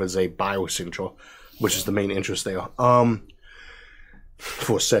really think it was a biosignature, which is the main interest there.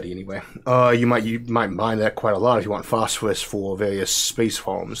 For SETI anyway. You might mine that quite a lot if you want phosphorus for various space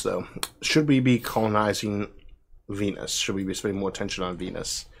farms, though. Should we be colonizing Venus? Should we be spending more attention on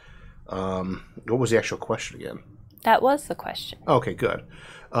Venus? What was the actual question again? That was the question. Okay, good.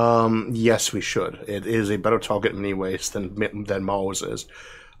 Yes, we should. It is a better target in many ways than Mars is.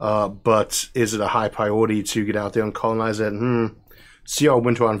 But is it a high priority to get out there and colonize it? See our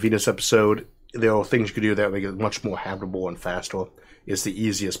Winter on Venus episode. There are things you could do that make it much more habitable and faster. It's the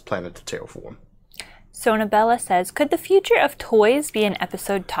easiest planet to terraform. So Annabella says, could the future of toys be an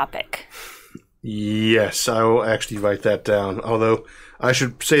episode topic? Yes, I will actually write that down. Although I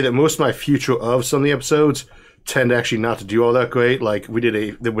should say that most of my future of some of the episodes tend actually not to do all that great. Like we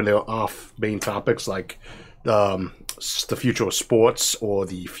did when they were off main topics, like the future of sports or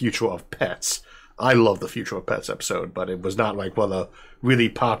the future of pets. I love the future of pets episode, but it was not like one of the really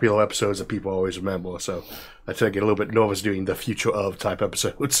popular episodes that people always remember. So I tend to get a little bit nervous doing the future of type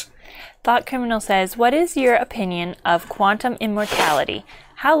episodes. Thought Criminal says, what is your opinion of quantum immortality?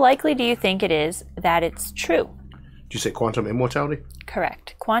 How likely do you think it is that it's true? Did you say quantum immortality?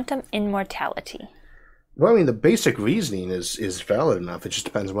 Correct. Quantum immortality. Well, I mean, the basic reasoning is valid enough. It just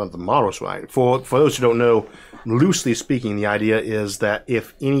depends on what the model's right. For those who don't know, loosely speaking, the idea is that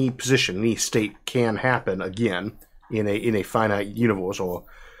if any position, any state can happen again in a finite universe or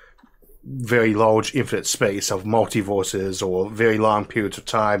very large infinite space of multiverses or very long periods of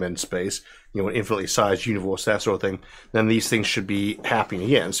time and space, an infinitely sized universe, that sort of thing, then these things should be happening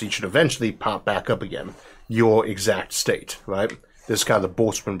again. So you should eventually pop back up again, your exact state, right? This is kind of the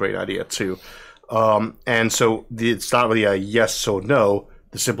Boltzmann brain idea, too. And so it's not really a yes or no.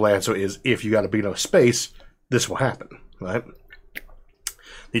 The simple answer is if you got a big enough space, this will happen, right?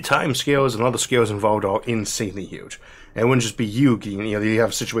 The time scales and other scales involved are insanely huge. And it wouldn't just be you getting, you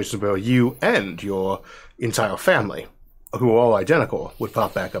have situations where you and your entire family, who are all identical, would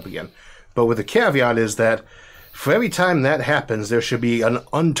pop back up again. But with the caveat is that for every time that happens, there should be an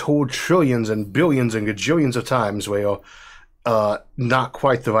untold trillions and billions and gajillions of times where not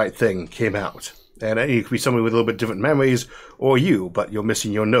quite the right thing came out. And it could be somebody with a little bit different memories, or you, but you're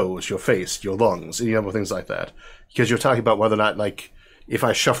missing your nose, your face, your lungs, any other things like that. Because you're talking about whether or not, like, if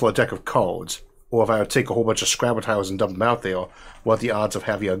I shuffle a deck of cards, or if I take a whole bunch of Scrabble tiles and dump them out there, what the odds of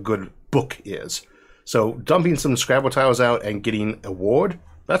having a good book is. So dumping some Scrabble tiles out and getting a award,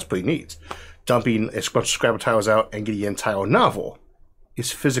 that's pretty neat. Dumping a bunch of Scrabble tiles out and getting an entire novel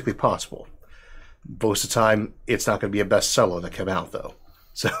is physically possible. Most of the time, it's not going to be a bestseller that come out, though.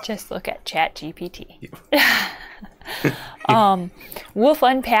 So just look at ChatGPT. Wolf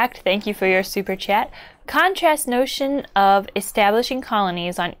Unpacked, thank you for your super chat. Contrast notion of establishing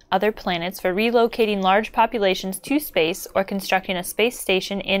colonies on other planets for relocating large populations to space or constructing a space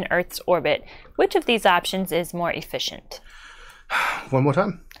station in Earth's orbit. Which of these options is more efficient? One more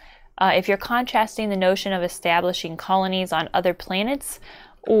time. If you're contrasting the notion of establishing colonies on other planets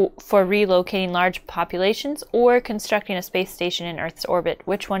for relocating large populations or constructing a space station in Earth's orbit,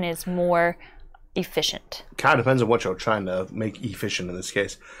 which one is more efficient? Kind of depends on what you're trying to make efficient in this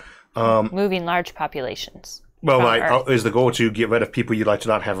case. Moving large populations. Well, right, is the goal to get rid of people you'd like to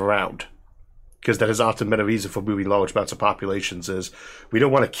not have around? Because that has often been a reason for moving large amounts of populations is we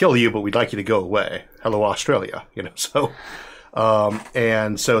don't want to kill you, but we'd like you to go away. Hello, Australia, So,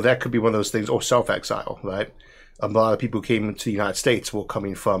 and so that could be one of those things, or self-exile, right? A lot of people who came to the United States were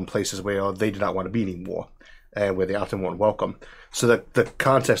coming from places where they did not want to be anymore, and where they often weren't welcome. So that the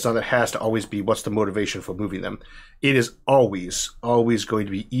context on it has to always be what's the motivation for moving them. It is always going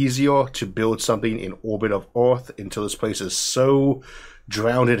to be easier to build something in orbit of Earth until this place is so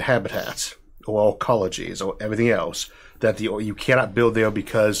drowned in habitats or ecologies or everything else that you cannot build there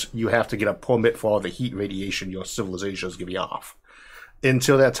because you have to get a permit for all the heat radiation your civilization is giving off.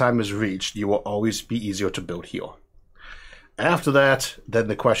 Until that time is reached, you will always be easier to build here. After that, then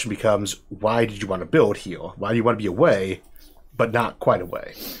the question becomes, why did you want to build here? Why do you want to be away, but not quite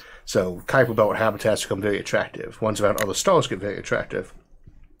away? So Kuiper Belt habitats become very attractive. Ones around other stars get very attractive.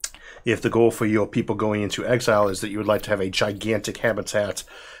 If the goal for your people going into exile is that you would like to have a gigantic habitat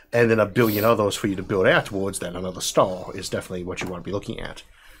and then a billion others for you to build afterwards, then another star is definitely what you want to be looking at.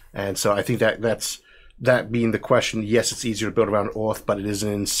 And so I think that being the question, yes, it's easier to build around Earth, but it is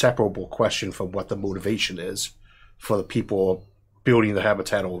an inseparable question from what the motivation is for the people building the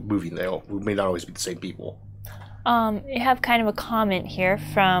habitat or moving there. We may not always be the same people. You have kind of a comment here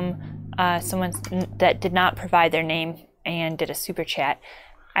from someone that did not provide their name and did a super chat.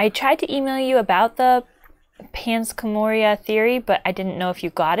 I tried to email you about the panspermia theory, but I didn't know if you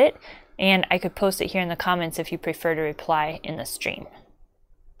got it, and I could post it here in the comments if you prefer to reply in the stream.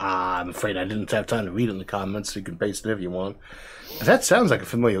 I'm afraid I didn't have time to read in the comments. You can paste it if you want. That sounds like a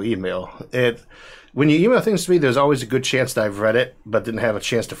familiar email. When you email things to me, there's always a good chance that I've read it, but didn't have a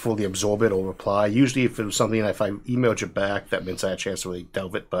chance to fully absorb it or reply. Usually, if it was something, if I emailed you back, that means I had a chance to really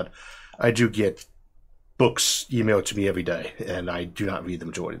delve it. But I do get books emailed to me every day, and I do not read the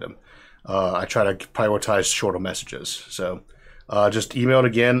majority of them. I try to prioritize shorter messages. So just email it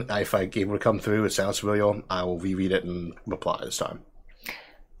again. If I'm able to come through, it sounds familiar, I will reread it and reply this time.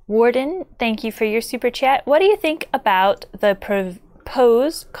 Warden, thank you for your super chat. What do you think about the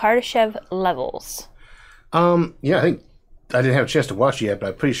proposed Kardashev levels? Yeah, I think I didn't have a chance to watch it yet, but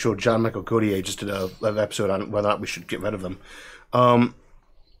I'm pretty sure John Michael Gauthier just did an episode on whether or not we should get rid of them.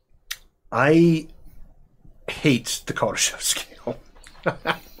 I hate the Kardashev scale.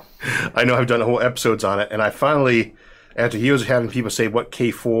 I know I've done whole episodes on it, and I finally, after years of having people say what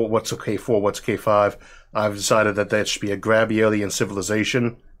K4, what's a K4, what's K5, I've decided that should be a grabby alien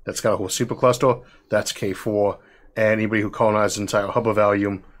civilization that's got a whole supercluster. That's K4, and anybody who colonized the entire hub of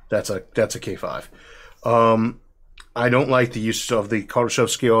Valium, that's a K5. I don't like the use of the Kardashev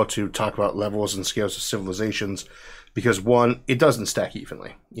scale to talk about levels and scales of civilizations because, one, it doesn't stack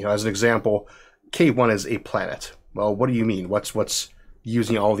evenly. You know, as an example, K1 is a planet. Well, what do you mean? What's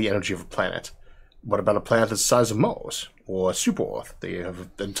using all the energy of a planet? What about a planet that's the size of Mars or a super Earth? They have an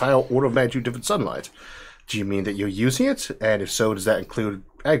entire order of magnitude different sunlight. Do you mean that you're using it? And if so, does that include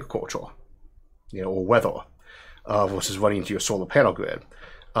agriculture, you know, or weather, versus running into your solar panel grid?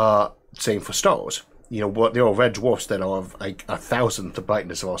 Same for stars. You know, there are red dwarfs that are of like 1,000th the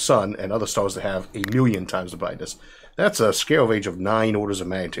brightness of our sun, and other stars that have 1,000,000 times the brightness. That's a scale range of 9 orders of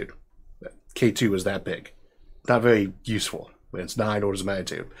magnitude. K2 is that big. Not very useful when it's 9 orders of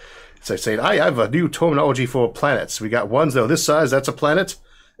magnitude. It's like saying, I have a new terminology for planets. We got ones that are this size, that's a planet,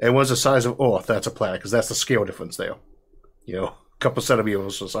 and one's the size of Earth, that's a planet, because that's the scale difference there. You know, a couple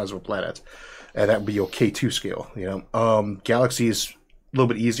centimeters the size of a planet. And that would be your K2 scale. You know, galaxies a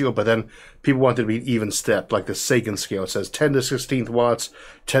little bit easier, but then people want it to be even step, like the Sagan scale. It says 10 to the 16th watts,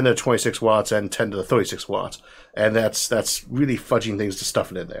 10 to the 26 watts, and 10 to the 36 watts. And that's really fudging things to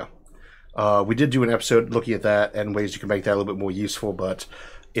stuff it in there. We did do an episode looking at that and ways you can make that a little bit more useful, but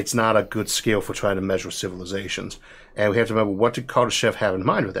it's not a good scale for trying to measure civilizations. And we have to remember, what did Kardashev have in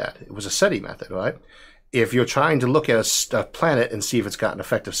mind with that? It was a SETI method, right? If you're trying to look at a planet and see if it's got an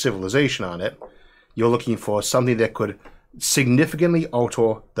effective civilization on it, you're looking for something that could significantly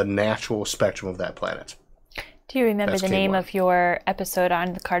alter the natural spectrum of that planet. Do you remember the name of your episode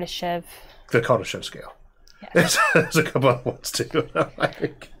on the Kardashev? The Kardashev scale. Yes. There's a couple other ones too, I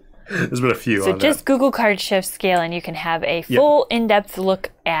think. There's been a few so on just that. Google Kardashev scale and you can have a full in-depth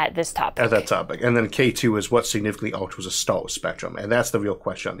look at this topic. At that topic. And then K2 is what significantly alters a star spectrum. And that's the real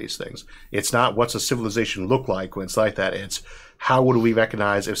question on these things. It's not what's a civilization look like when it's like that. It's how would we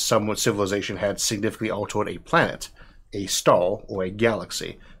recognize if someone's civilization had significantly altered a planet, a star, or a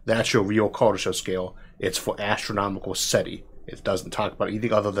galaxy. That's your real Kardashev scale. It's for astronomical SETI. It doesn't talk about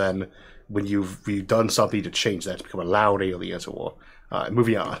anything other than when you've done something to change that to become a loud alien or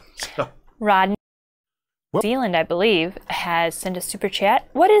moving on. Rod, New Zealand, I believe, has sent a super chat.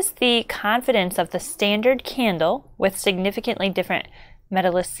 What is the confidence of the standard candle with significantly different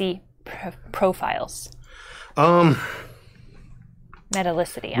metallicity profiles? Metallicity.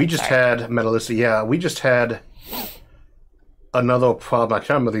 We just had metallicity. Yeah, we just had another problem. I can't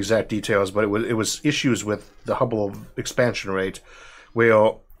remember the exact details, but it was issues with the Hubble expansion rate,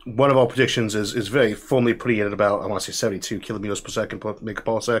 where one of our predictions is very firmly putting it at about, I want to say 72 kilometers per second per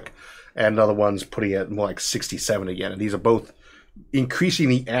megaparsec, and another one's putting it more like 67 again. And these are both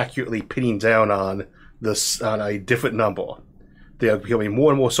increasingly accurately pinning down on a different number. They are becoming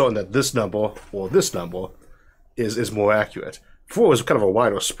more and more certain that this number or this number is more accurate. Before it was kind of a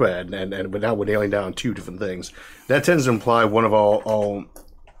wider spread, and now we're nailing down two different things. That tends to imply one of our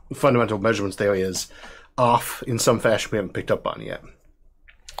fundamental measurements there is off in some fashion we haven't picked up on yet.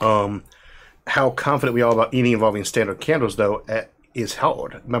 How confident we are about anything involving standard candles, though, is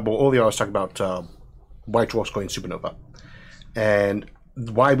hard. Remember, earlier I was talking about white dwarfs going supernova. And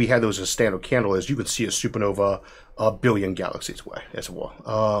why we had those as a standard candle is you could see a supernova a billion galaxies away, as it were.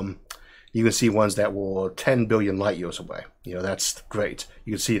 You can see ones that were 10 billion light years away. You know, that's great.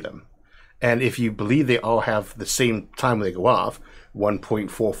 You can see them. And if you believe they all have the same time when they go off,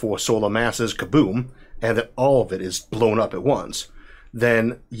 1.44 solar masses, kaboom, and that all of it is blown up at once,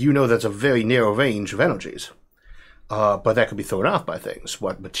 then you know that's a very narrow range of energies. But that could be thrown off by things.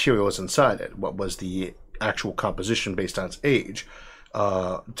 What material is inside it? What was the actual composition based on its age?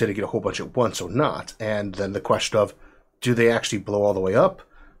 Did it get a whole bunch at once or not? And then the question of, do they actually blow all the way up?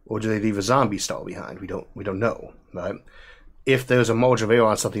 Or do they leave a zombie star behind? We don't know, right? If there's a margin of error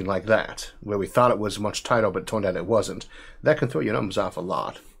on something like that, where we thought it was much tighter, but it turned out it wasn't, that can throw your numbers off a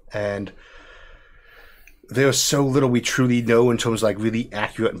lot. And there's so little we truly know in terms of like really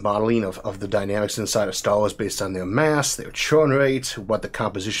accurate modeling of the dynamics inside of Star Wars based on their mass, their churn rate, what the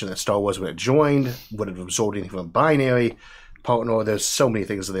composition of Star Wars when it joined, would it absorb anything from a binary partner. There's so many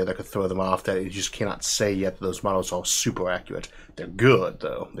things there that could throw them off that you just cannot say yet that those models are super accurate. They're good,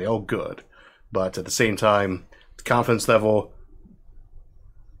 though. They're all good. But at the same time, the confidence level,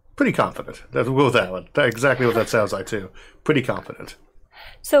 pretty confident. We'll go with that one. That's exactly what that sounds like, too. Pretty confident.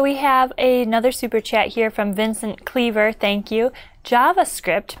 So we have another super chat here from Vincent Cleaver. Thank you.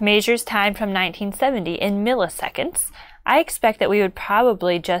 JavaScript measures time from 1970 in milliseconds. I expect that we would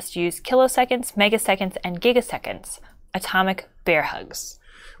probably just use kiloseconds, megaseconds, and gigaseconds. Atomic bear hugs.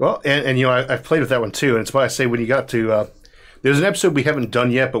 Well, and you know, I've played with that one too, and it's why I say when you got to, there's an episode we haven't done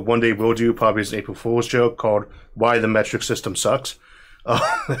yet, but one day we'll do, probably as an April Fool's joke, called Why the Metric System Sucks.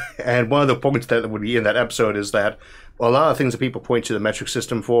 And one of the points that would be in that episode is that a lot of things that people point to the metric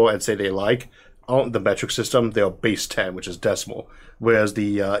system for and say they like aren't the metric system, they're base 10, which is decimal, whereas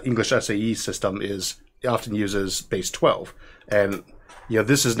the English SAE system often uses base 12. And you know,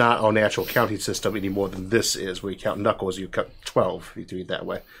 this is not our natural counting system any more than this is, where you count knuckles, you count 12, you do it that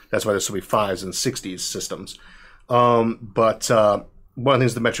way. That's why there's so many 5s and 60s systems. But one of the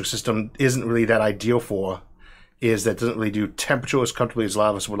things the metric system isn't really that ideal for is that it doesn't really do temperature as comfortably as a lot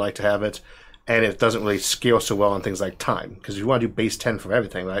of us would like to have it, and it doesn't really scale so well on things like time. Because if you want to do base 10 for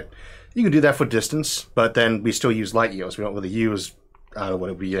everything, right, you can do that for distance, but then we still use light years. We don't really use, I don't know what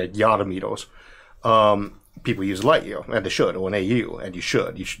it would be, yard meters. People use light year, and they should, or an AU, and you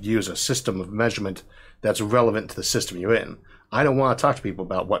should. You should use a system of measurement that's relevant to the system you're in. I don't want to talk to people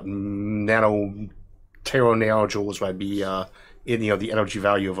about what teronarojoules might be in, you know, the energy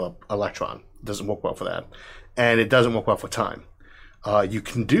value of an electron. It doesn't work well for that. And it doesn't work well for time. You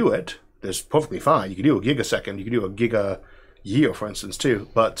can do it. It's perfectly fine. You can do a gigasecond. You can do a giga year, for instance, too.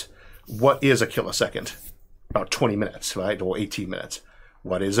 But what is a kilosecond? About 20 minutes, right? Or 18 minutes.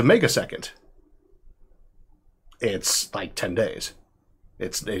 What is a megasecond? It's like 10 days.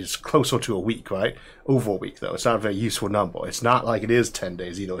 It's closer to a week, right? Over a week, though. It's not a very useful number. It's not like it is 10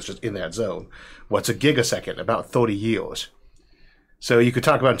 days either. It's just in that zone. What's a gigasecond? About 30 years. So you could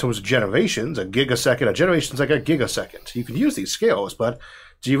talk about in terms of generations. A generation's like a gigasecond. You can use these scales, but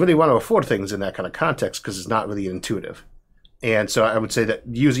do you really want to afford things in that kind of context? Because it's not really intuitive. And so I would say that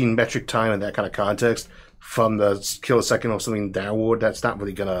using metric time in that kind of context, from the kilosecond or something downward, that's not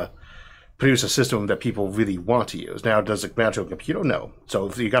really going to produce a system that people really want to use. Now, does it matter to a computer? No. So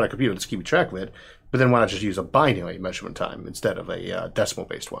if you got a computer that's keeping track of it, but then why not just use a binary measurement time instead of a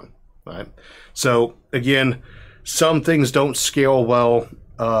decimal-based one, right? So again, some things don't scale well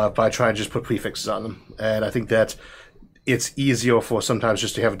by trying to just put prefixes on them. And I think that it's easier for sometimes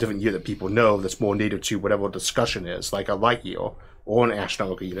just to have a different year that people know that's more native to whatever discussion is, like a light year or an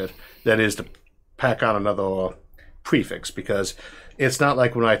astronomical unit, than is to pack on another prefix, because it's not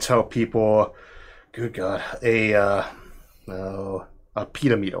like when I tell people, good God, a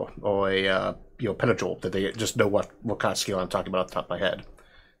petameter or a petajoule, that they just know what kind of scale I'm talking about off the top of my head.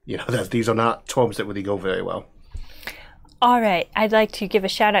 You know, that these are not terms that really go very well. All right, I'd like to give a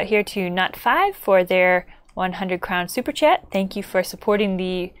shout out here to Nut5 for their 100 crown super chat. Thank you for supporting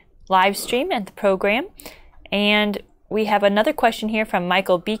the live stream and the program. And we have another question here from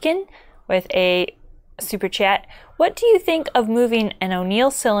Michael Beacon with a super chat. What do you think of moving an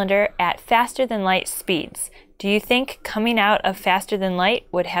O'Neill cylinder at faster than light speeds? Do you think coming out of faster than light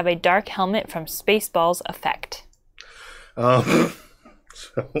would have a dark helmet from Spaceballs effect? So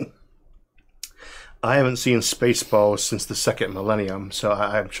I haven't seen Spaceballs since the second millennium, so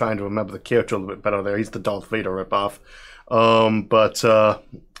I'm trying to remember the character a little bit better there. He's the Darth Vader ripoff. But I'm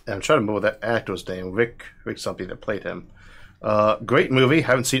trying to remember that actor's name, Rick something that played him. Great movie.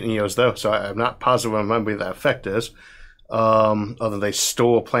 Haven't seen it in years, though, so I'm not positive I remember what that effect is. Other than they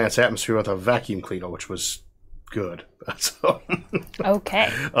stole a planet's atmosphere with a vacuum cleaner, which was good. So, okay.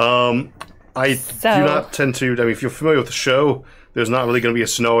 I do not tend to... I mean, if you're familiar with the show, there's not really going to be a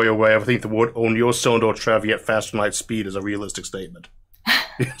scenario where I think the word O'Neill cylinder travel at faster than light speed is a realistic statement.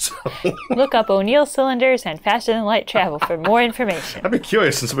 So. Look up O'Neill cylinders and faster than light travel for more information. I'd be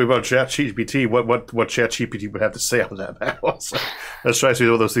curious, since we about ChatGPT, what ChatGPT would have to say on that battle. So let's try to see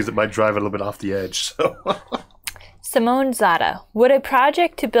all those things that might drive it a little bit off the edge. So. Simone Zada, would a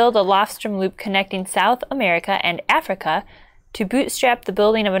project to build a Livestream loop connecting South America and Africa to bootstrap the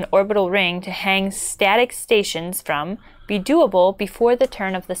building of an orbital ring to hang static stations from be doable before the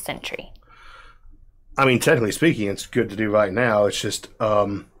turn of the century? I mean, technically speaking, it's good to do right now. It's just,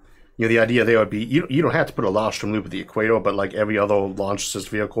 the idea there would be, you don't have to put a Livestream loop at the equator, but like every other launch assist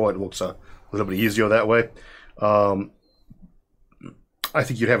vehicle, it works a little bit easier that way. I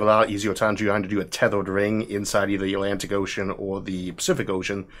think you'd have a lot easier time trying to do a tethered ring inside either the Atlantic Ocean or the Pacific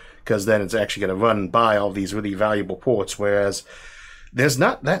Ocean, because then it's actually going to run by all these really valuable ports, whereas there's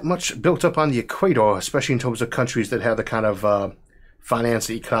not that much built up on the equator, especially in terms of countries that have the kind of finance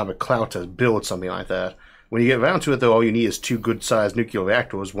and economic clout to build something like that. When you get around to it, though, all you need is 2 good-sized nuclear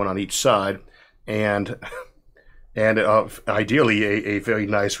reactors, one on each side, and ideally a very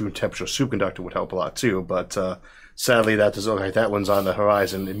nice room temperature superconductor would help a lot too. But sadly, that doesn't look like that one's on the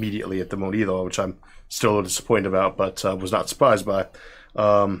horizon immediately at the moment either, which I'm still a little disappointed about, but was not surprised by.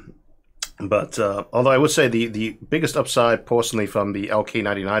 But although I would say the biggest upside personally from the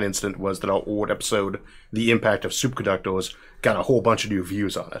LK-99 incident was that our old episode, The Impact of Superconductors, got a whole bunch of new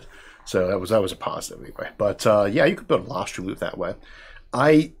views on it. So that was a positive anyway. But yeah, you could build a Livestream loop that way.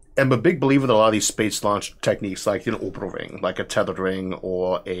 I am a big believer that a lot of these space launch techniques, like an orbital ring, like a tethered ring,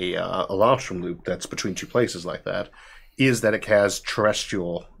 or a Livestream loop that's between 2 places like that, is that it has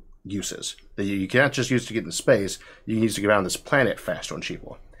terrestrial uses. That you can't just use to get into space, you can use to get around this planet faster and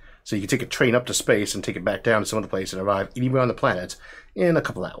cheaper. So you can take a train up to space and take it back down to some other place and arrive anywhere on the planet in a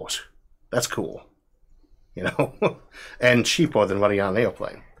couple hours. That's cool. You know? And cheaper than running on an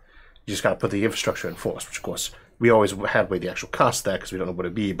airplane. You just got to put the infrastructure in force, which of course we always have weighed the actual cost of that because we don't know what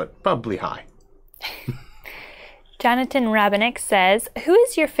it'd be, but probably high. Jonathan Rabinek says, who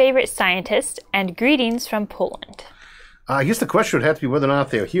is your favorite scientist, and greetings from Poland? I guess the question would have to be whether or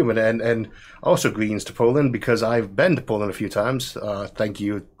not they're human, and also greetings to Poland, because I've been to Poland a few times. Thank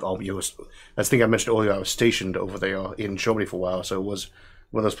you. I think I mentioned earlier I was stationed over there in Germany for a while, so it was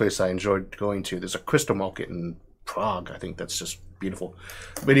one of those places I enjoyed going to. There's a crystal market in Prague, I think, that's just beautiful.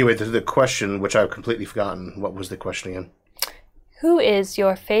 But anyway, the question, which I've completely forgotten, what was the question again? Who is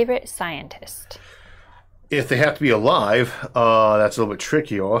your favorite scientist? If they have to be alive, that's a little bit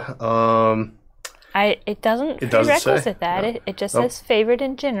trickier. It doesn't prerequisite that. No. It just says favorite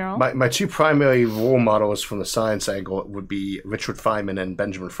in general. My 2 primary role models from the science angle would be Richard Feynman and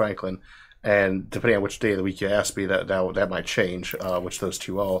Benjamin Franklin. And depending on which day of the week you ask me, that might change, which those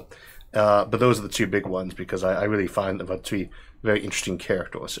 2 are. But those are the 2 big ones, because I really find them to be very interesting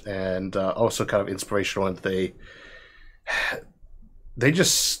characters, and also kind of inspirational. And they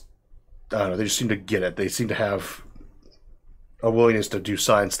just, I don't know, they just seem to get it. They seem to have a willingness to do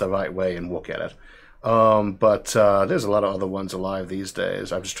science the right way and look at it. But there's a lot of other ones alive these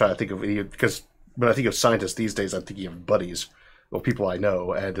days. I'm just trying to think of any, because when I think of scientists these days, I'm thinking of buddies or people I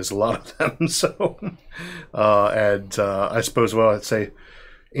know, and there's a lot of them. So, I suppose, well, I'd say,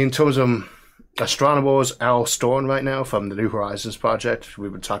 in terms of astronomers, Al Storn right now from the New Horizons project,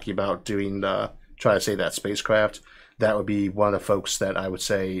 we've been talking about doing, trying to say that spacecraft. That would be one of the folks that I would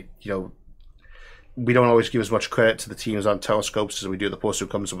say, we don't always give as much credit to the teams on telescopes as we do the person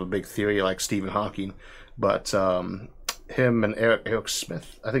who comes up with a big theory like Stephen Hawking. But him and Eric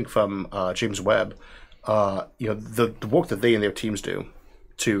Smith, I think from James Webb, the work that they and their teams do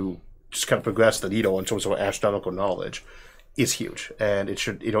to just kind of progress the needle in terms of astronomical knowledge is huge, and it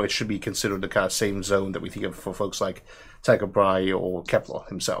should be considered the kind of same zone that we think of for folks like Tycho Brahe or Kepler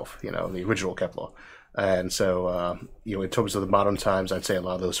himself, the original Kepler. And so, in terms of the modern times, I'd say a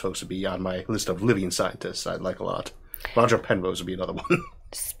lot of those folks would be on my list of living scientists I'd like a lot. Roger Penrose would be another one.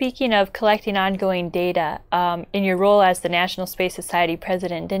 Speaking of collecting ongoing data, in your role as the National Space Society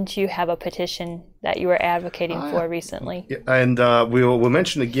president, didn't you have a petition that you were advocating for recently? Yeah, and we'll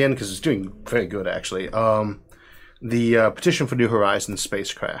mention again, because it's doing very good, actually. The petition for New Horizons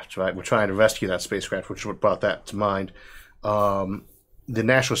spacecraft, right? We're trying to rescue that spacecraft, which is what brought that to mind. The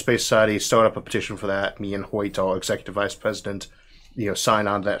National Space Society started up a petition for that. Me and Hoyt, our executive vice president, signed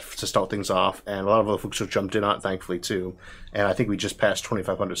on that to start things off. And a lot of other folks have jumped in on it, thankfully, too. And I think we just passed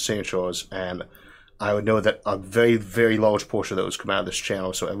 2,500 signatures. And I would know that a very, very large portion of those come out of this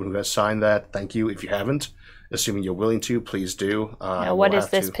channel. So everyone who has signed that, thank you. If you haven't, assuming you're willing to, please do. Now, what is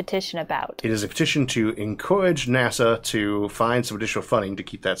this petition about? It is a petition to encourage NASA to find some additional funding to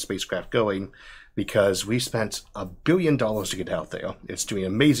keep that spacecraft going, because we spent $1 billion to get out there. It's doing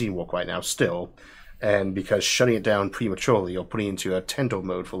amazing work right now still, and because shutting it down prematurely or putting it into a tender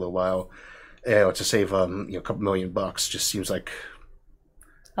mode for a little while to save a couple $1 million just seems like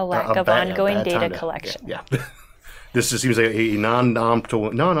a lack of ongoing data collection. Yeah. This just seems like a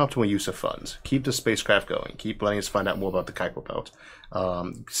non-optimal use of funds. Keep the spacecraft going. Keep letting us find out more about the Kuiper Belt.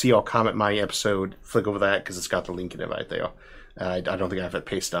 See our Comet Mining episode. Flick over that because it's got the link in it right there. I don't think I have it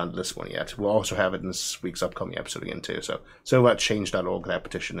pasted onto this one yet. We'll also have it in this week's upcoming episode again too. So at change.org, that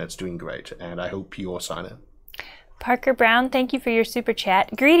petition, it's doing great, and I hope you all sign it. Parker Brown, thank you for your super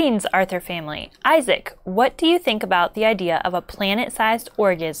chat. Greetings, Arthur family. Isaac, what do you think about the idea of a planet-sized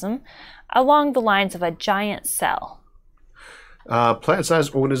organism along the lines of a giant cell?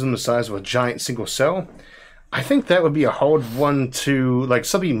 Plant-sized organism the size of a giant single cell. I think that would be a hard one to, like,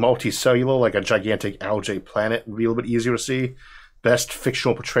 something multicellular, like a gigantic algae planet, would be a little bit easier to see. Best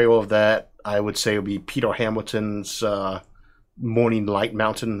fictional portrayal of that, I would say, would be Peter Hamilton's Morning Light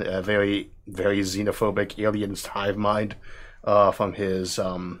Mountain, a very, very xenophobic alien's hive mind from his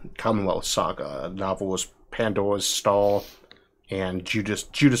Commonwealth saga. Novels Pandora's Stall and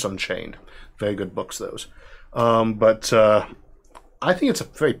Judas Unchained. Very good books, those. But I think it's a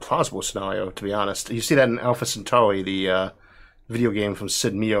very plausible scenario, to be honest. You see that in Alpha Centauri, the video game from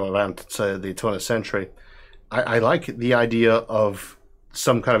Sid Meier around the 20th century. I like the idea of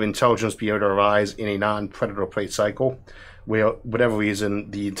some kind of intelligence being able to arise in a non-predator prey cycle, where, whatever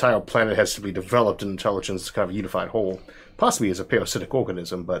reason, the entire planet has to be developed in intelligence as kind of a unified whole, possibly as a parasitic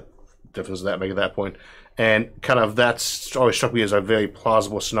organism, but difference does that make at that point. And kind of that's always struck me as a very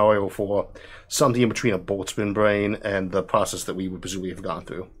plausible scenario for something in between a boltzmann brain and the process that we would presumably have gone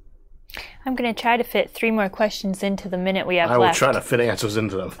through. I'm going to try to fit 3 more questions into the minute we have left. I will try to fit answers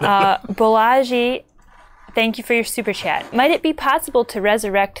into them. Bolaji, thank you for your super chat. Might it be possible to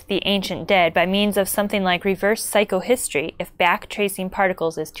resurrect the ancient dead by means of something like reverse psychohistory if backtracing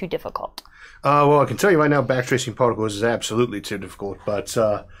particles is too difficult? Well, I can tell you right now, backtracing particles is absolutely too difficult, but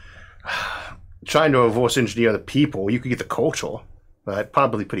trying to reverse engineer the people, you could get the culture, right?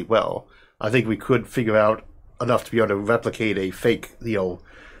 Probably pretty well. I think we could figure out enough to be able to replicate a fake,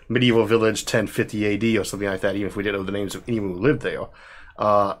 medieval village 1050 AD or something like that, even if we didn't know the names of anyone who lived there.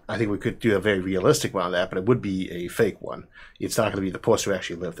 I think we could do a very realistic one on that, but it would be a fake one. It's not going to be the person who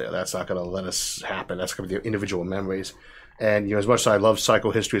actually lived there. That's not going to let us happen. That's going to be their individual memories. And as much as I love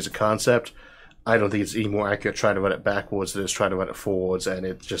psychohistory as a concept, I don't think it's any more accurate trying to run it backwards than it is trying to run it forwards, and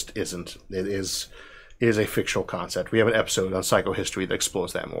it just isn't. It is a fictional concept. We have an episode on psychohistory that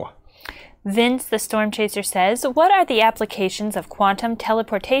explores that more. Vince, the Storm Chaser, says, what are the applications of quantum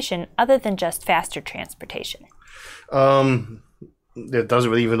teleportation other than just faster transportation? It doesn't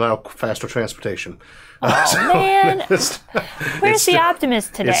really even allow faster transportation. Oh, man. Where's the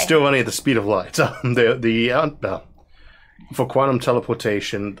optimist today? It's still running at the speed of light. For quantum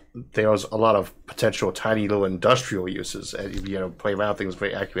teleportation, there's a lot of potential tiny little industrial uses. Play around things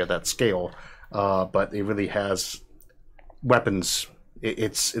very accurate at that scale. But it really has weapons.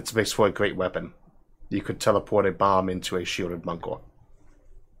 It's makes for a great weapon. You could teleport a bomb into a shielded bunker.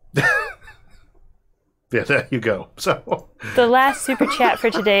 Yeah, there you go. So the last super chat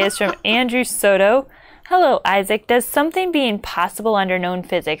for today is from Andrew Soto. Hello, Isaac. Does something being possible under known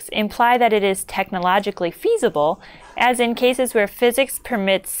physics imply that it is technologically feasible, as in cases where physics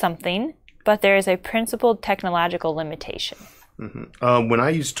permits something, but there is a principled technological limitation? Mm-hmm. When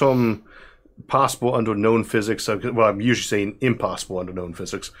I use term possible under known physics, well, I'm usually saying impossible under known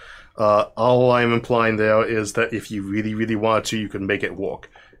physics. All I'm implying there is that if you really, really want to, you can make it work.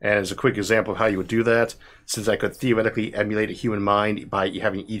 And as a quick example of how you would do that, since I could theoretically emulate a human mind by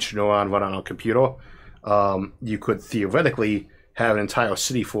having each neuron run on a computer, you could theoretically have an entire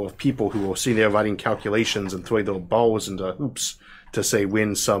city full of people who were sitting there writing calculations and throwing little balls into hoops to say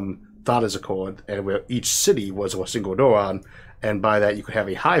when some thought has occurred, and where each city was a single neuron. And by that, you could have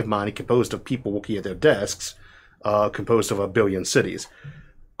a hive mind composed of people working at their desks, composed of 1 billion cities.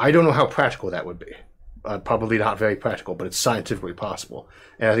 I don't know how practical that would be. Probably not very practical, but it's scientifically possible.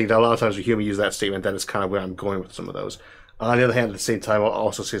 And I think that a lot of times we hear me use that statement, that is kind of where I'm going with some of those. On the other hand, at the same time, I'll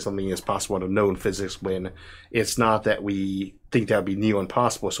also say something is possible under known physics when it's not that we think that would be near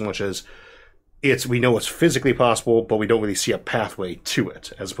impossible so much as we know it's physically possible, but we don't really see a pathway to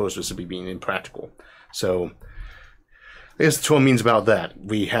it, as opposed to simply being impractical. So I guess that's what it means about that.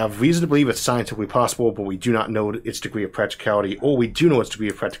 We have reason to believe it's scientifically possible, but we do not know its degree of practicality, or we do know its degree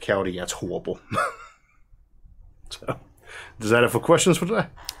of practicality, that's horrible. So, does that have for questions for today?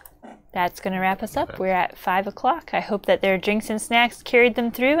 That's going to wrap us up. We're at 5 o'clock. I hope that their drinks and snacks carried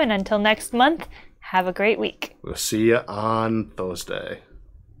them through, and until next month, have a great week. We'll see you on Thursday.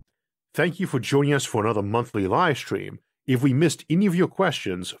 Thank you for joining us for another monthly live stream. If we missed any of your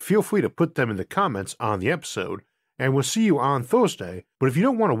questions, feel free to put them in the comments on the episode, and we'll see you on Thursday. But if you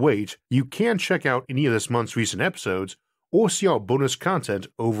don't want to wait, you can check out any of this month's recent episodes, or see our bonus content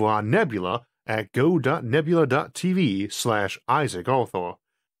over on Nebula at go.nebula.tv/Isaac Arthur.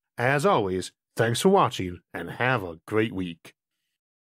 As always, thanks for watching and have a great week.